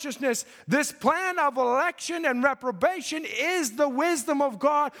and righteousness. This plan of election and reprobation is the wisdom of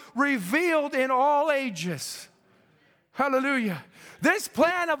God revealed in all ages. Hallelujah. This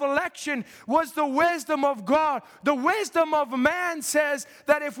plan of election was the wisdom of God. The wisdom of man says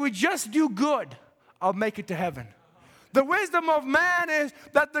that if we just do good, I'll make it to heaven. The wisdom of man is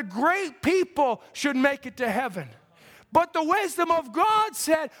that the great people should make it to heaven. But the wisdom of God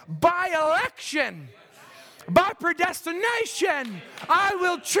said, by election, by predestination, I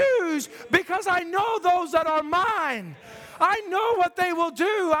will choose because I know those that are mine. I know what they will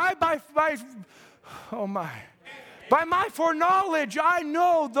do. By my foreknowledge, I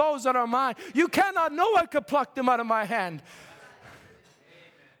know those that are mine. You cannot know I could pluck them out of my hand.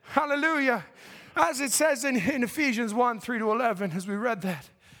 Hallelujah. As it says in Ephesians 1, 3-11, as we read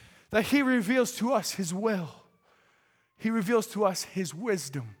that he reveals to us his will. He reveals to us his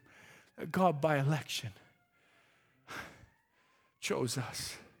wisdom. That God by election chose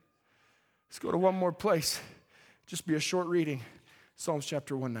us. Let's go to one more place. Just be a short reading. Psalms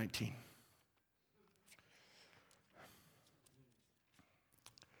chapter 119.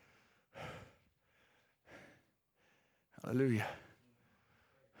 Hallelujah.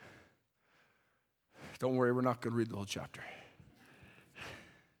 Don't worry, we're not going to read the whole chapter.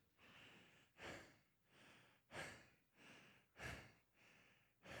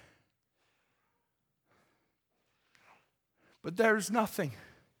 But there's nothing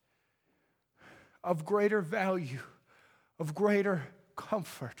of greater value, of greater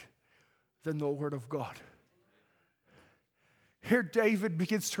comfort than the Word of God. Here David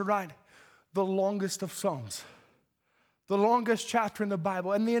begins to write the longest of Psalms, the longest chapter in the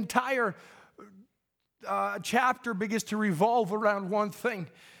Bible, and the entire chapter begins to revolve around one thing.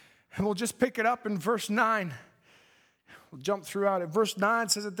 And we'll just pick it up in verse 9. We'll jump throughout it. Verse 9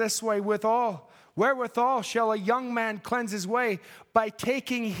 says it this way, wherewithal shall a young man cleanse his way? By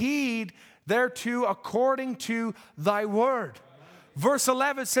taking heed thereto according to thy word. Verse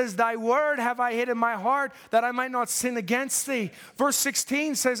 11 says, thy word have I hid in my heart, that I might not sin against thee. Verse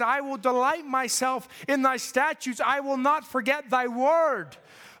 16 says, I will delight myself in thy statutes. I will not forget thy word.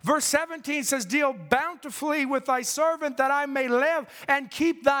 Verse 17 says, deal bountifully with thy servant, that I may live and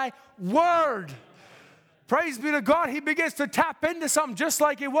keep thy word. Praise be to God. He begins to tap into something just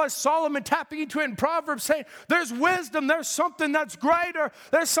like it was Solomon tapping into it in Proverbs, saying there's wisdom, there's something that's greater,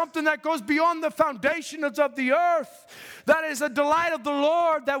 there's something that goes beyond the foundations of the earth. That is a delight of the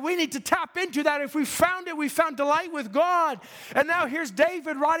Lord that we need to tap into. That if we found it, we found delight with God. And now here's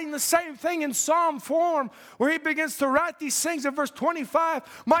David writing the same thing in psalm form, where he begins to write these things in verse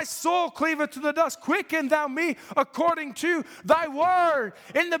 25. My soul cleaveth to the dust, quicken thou me according to thy word.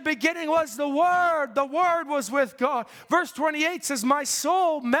 In the beginning was the word was with God. Verse 28 says, my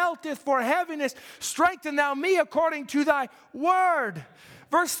soul melteth for heaviness, strengthen thou me according to thy word.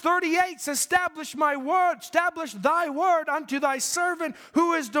 Verse 38 says, establish thy word unto thy servant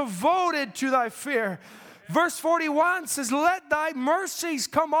who is devoted to thy fear. Verse 41 says, let thy mercies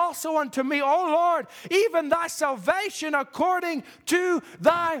come also unto me, O Lord, even thy salvation according to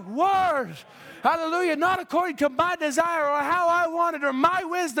thy word. Hallelujah. Not according to my desire or how I want it or my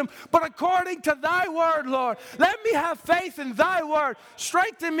wisdom, but according to thy word, Lord. Let me have faith in thy word.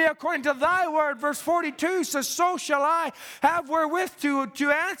 Strengthen me according to thy word. Verse 42 says, so shall I have wherewith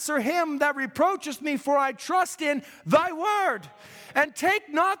to answer him that reproacheth me, for I trust in thy word. And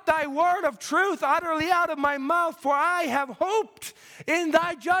take not thy word of truth utterly out of my mouth, for I have hoped in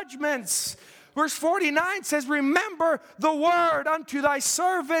thy judgments. Verse 49 says, remember the word unto thy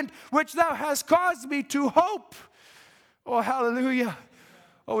servant, which thou hast caused me to hope. Oh, hallelujah.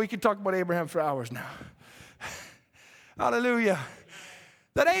 Oh, we can talk about Abraham for hours now. Hallelujah.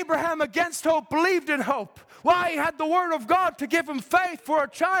 That Abraham against hope believed in hope. Why? He had the word of God to give him faith for a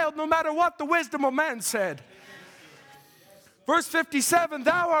child, no matter what the wisdom of man said. Verse 57,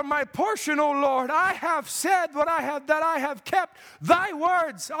 thou art my portion, O Lord. I have said that I have kept thy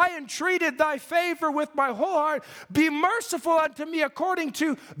words. I entreated thy favor with my whole heart. Be merciful unto me according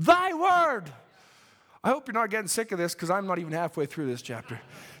to thy word. I hope you're not getting sick of this, because I'm not even halfway through this chapter. It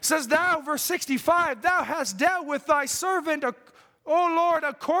says, thou, verse 65, thou hast dealt with thy servant, O Lord,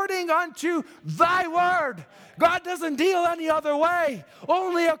 according unto thy word. God doesn't deal any other way,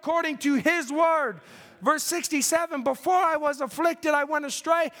 only according to his word. Verse 67, before I was afflicted, I went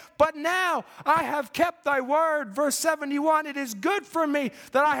astray, but now I have kept thy word. Verse 71, it is good for me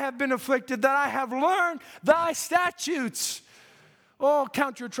that I have been afflicted, that I have learned thy statutes. Oh,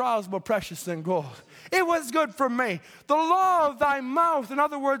 count your trials more precious than gold. It was good for me. The law of thy mouth, in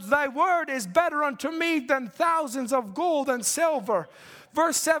other words, thy word is better unto me than thousands of gold and silver.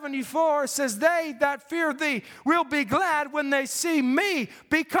 Verse 74 says, they that fear thee will be glad when they see me,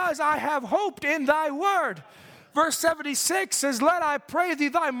 because I have hoped in thy word. Verse 76 says, let I pray thee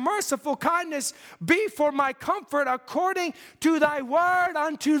thy merciful kindness be for my comfort, according to thy word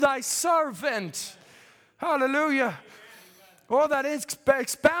unto thy servant. Hallelujah. Oh, that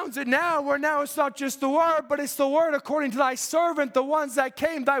expounds it now, where now it's not just the word, but it's the word according to thy servant, the ones that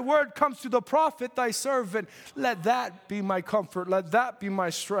came. Thy word comes to the prophet, thy servant. Let that be my comfort. Let that be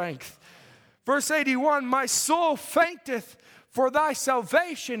my strength. Verse 81, my soul fainteth for thy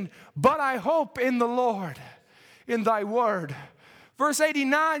salvation, but I hope in the Lord, in thy word. Verse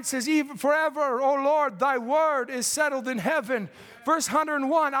 89 says, even forever, O Lord, thy word is settled in heaven. Verse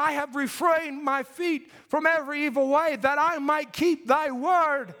 101, I have refrained my feet from every evil way, that I might keep thy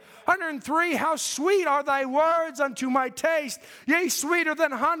word. 103, how sweet are thy words unto my taste, yea, sweeter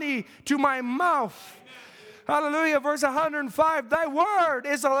than honey to my mouth. Hallelujah. Verse 105, thy word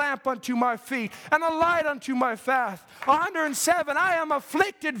is a lamp unto my feet and a light unto my path. 107, I am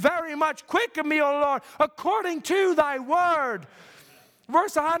afflicted very much. Quicken me, O Lord, according to thy word.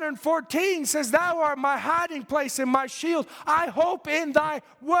 Verse 114 says, thou art my hiding place and my shield. I hope in thy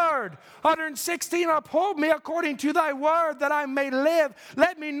word. 116, uphold me according to thy word, that I may live.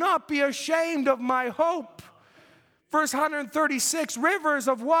 Let me not be ashamed of my hope. Verse 136, rivers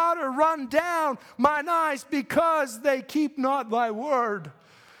of water run down mine eyes, because they keep not thy word.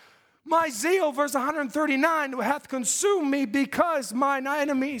 My zeal, verse 139, hath consumed me, because mine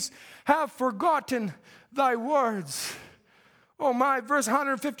enemies have forgotten thy words. Oh my, verse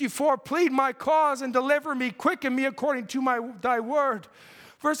 154, plead my cause and deliver me, quicken me according to thy word.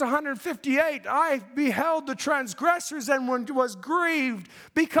 Verse 158, I beheld the transgressors and was grieved,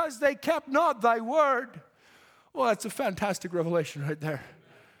 because they kept not thy word. Well, that's a fantastic revelation right there.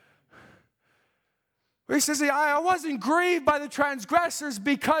 He says, I wasn't grieved by the transgressors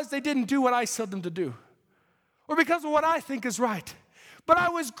because they didn't do what I said them to do, or because of what I think is right. But I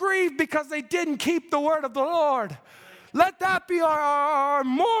was grieved because they didn't keep the word of the Lord. Let that be our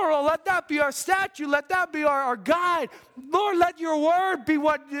moral. Let that be our statute. Let that be our guide. Lord, let your word be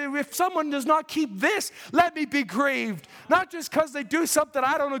what, if someone does not keep this, let me be grieved. Not just because they do something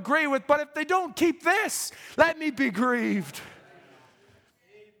I don't agree with, but if they don't keep this, let me be grieved.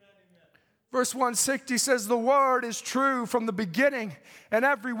 Verse 160 says, the word is true from the beginning, and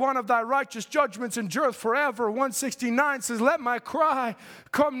every one of thy righteous judgments endureth forever. 169 says, let my cry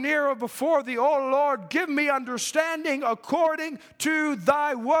come nearer before thee, O Lord. Give me understanding according to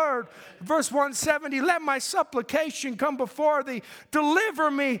thy word. Verse 170, let my supplication come before thee.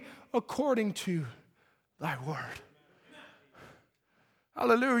 Deliver me according to thy word.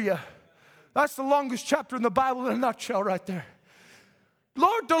 Hallelujah. That's the longest chapter in the Bible in a nutshell right there.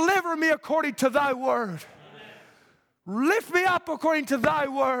 Lord, deliver me according to thy word. Lift me up according to thy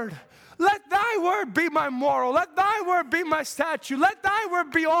word. Let thy word be my moral. Let thy word be my statute. Let thy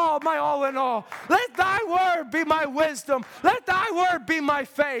word be all my all in all. Let thy word be my wisdom. Let thy word be my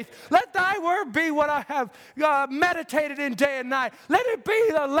faith. Let thy word be what I have meditated in day and night. Let it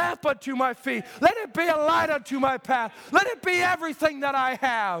be the lamp unto my feet. Let it be a light unto my path. Let it be everything that I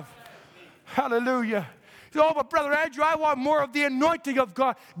have. Hallelujah. Oh, but Brother Andrew, I want more of the anointing of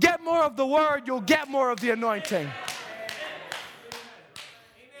God. Get more of the word, you'll get more of the anointing.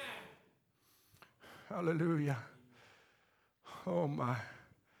 Hallelujah. Oh, my.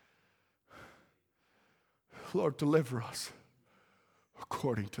 Lord, deliver us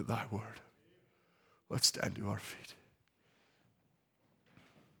according to thy word. Let's stand to our feet.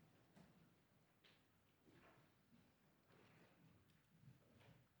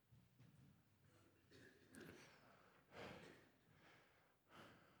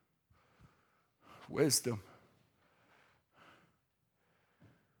 Wisdom.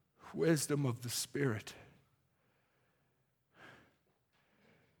 Wisdom of the Spirit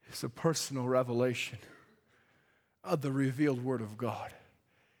is a personal revelation of the revealed Word of God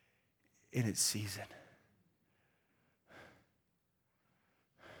in its season.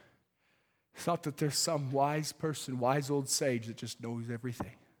 It's not that there's some wise person, wise old sage that just knows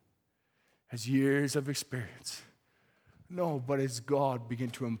everything, has years of experience. No, but as God began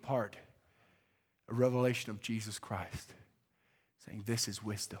to impart a revelation of Jesus Christ, saying this is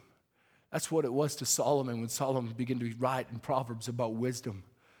wisdom. That's what it was to Solomon when Solomon began to write in Proverbs about wisdom.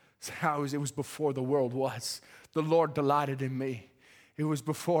 It's how it was before the world was. The Lord delighted in me. It was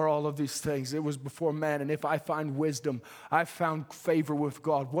before all of these things. It was before man. And if I find wisdom, I found favor with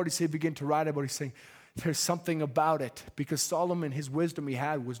God. What does he begin to write about? He's saying there's something about it. Because Solomon, his wisdom he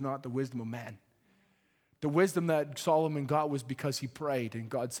had was not the wisdom of man. The wisdom that Solomon got was because he prayed. And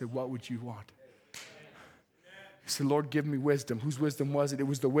God said, what would you want? said, Lord, give me wisdom. Whose wisdom was it? It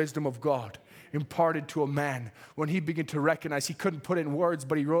was the wisdom of God imparted to a man when he began to recognize he couldn't put it in words,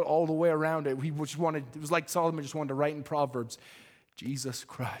 but he wrote all the way around it. It was like Solomon just wanted to write in Proverbs, Jesus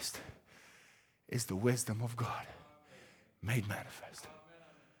Christ is the wisdom of God made manifest.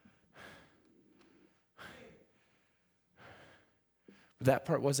 But that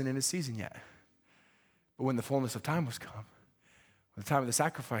part wasn't in his season yet. But when the fullness of time was come, when the time of the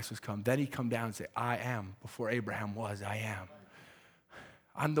sacrifice was come, then he'd come down and say, I am. Before Abraham was, I am.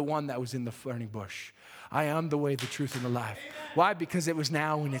 I'm the one that was in the burning bush. I am the way, the truth, and the life. Why? Because it was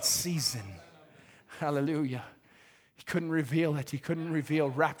now in its season. Hallelujah. He couldn't reveal it. He couldn't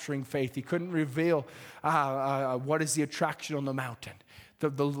reveal rapturing faith. He couldn't reveal what is the attraction on the mountain.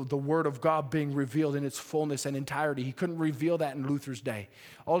 The word of God being revealed in its fullness and entirety. He couldn't reveal that in Luther's day.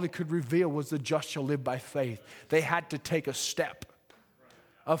 All he could reveal was the just shall live by faith. They had to take a step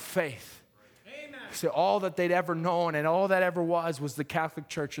of faith. So all that they'd ever known and all that ever was the Catholic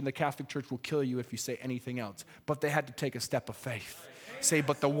Church, and the Catholic Church will kill you if you say anything else. But they had to take a step of faith. Say,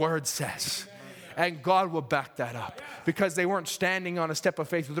 but the word says. And God will back that up, because they weren't standing on a step of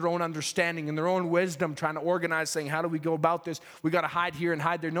faith with their own understanding and their own wisdom, trying to organize, saying, how do we go about this? We got to hide here and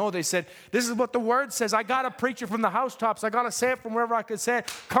hide there. No, they said, this is what the word says. I got to preach it from the housetops. I got to say it from wherever I could say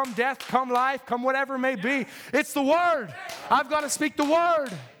it. Come death, come life, come whatever it may be. It's the word. I've got to speak the word.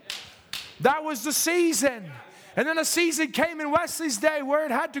 That was the season. And then a season came in Wesley's day where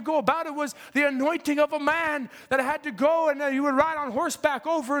it had to go about. It was the anointing of a man that had to go, and he would ride on horseback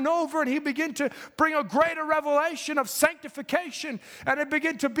over and over, and he began to bring a greater revelation of sanctification, and it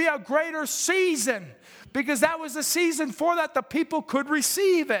began to be a greater season, because that was the season for that the people could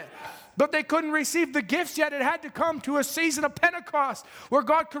receive it. But they couldn't receive the gifts yet. It had to come to a season of Pentecost where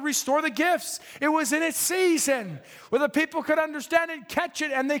God could restore the gifts. It was in its season where the people could understand it, catch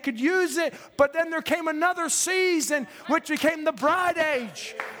it, and they could use it. But then there came another season, which became the bride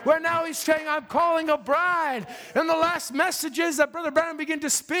age, where now he's saying, I'm calling a bride. And the last messages that Brother Branham began to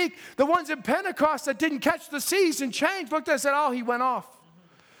speak, the ones in Pentecost that didn't catch the season changed. Looked at it and said, oh, he went off.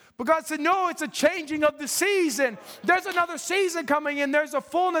 But God said, no, it's a changing of the season. There's another season coming in. There's a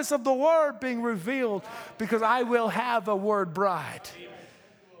fullness of the word being revealed, because I will have a word bride.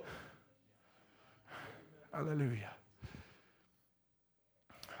 Hallelujah.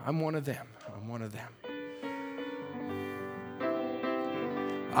 I'm one of them. I'm one of them.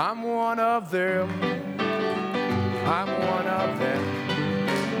 I'm one of them. I'm one of them.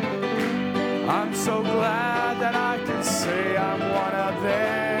 I'm so glad that I can say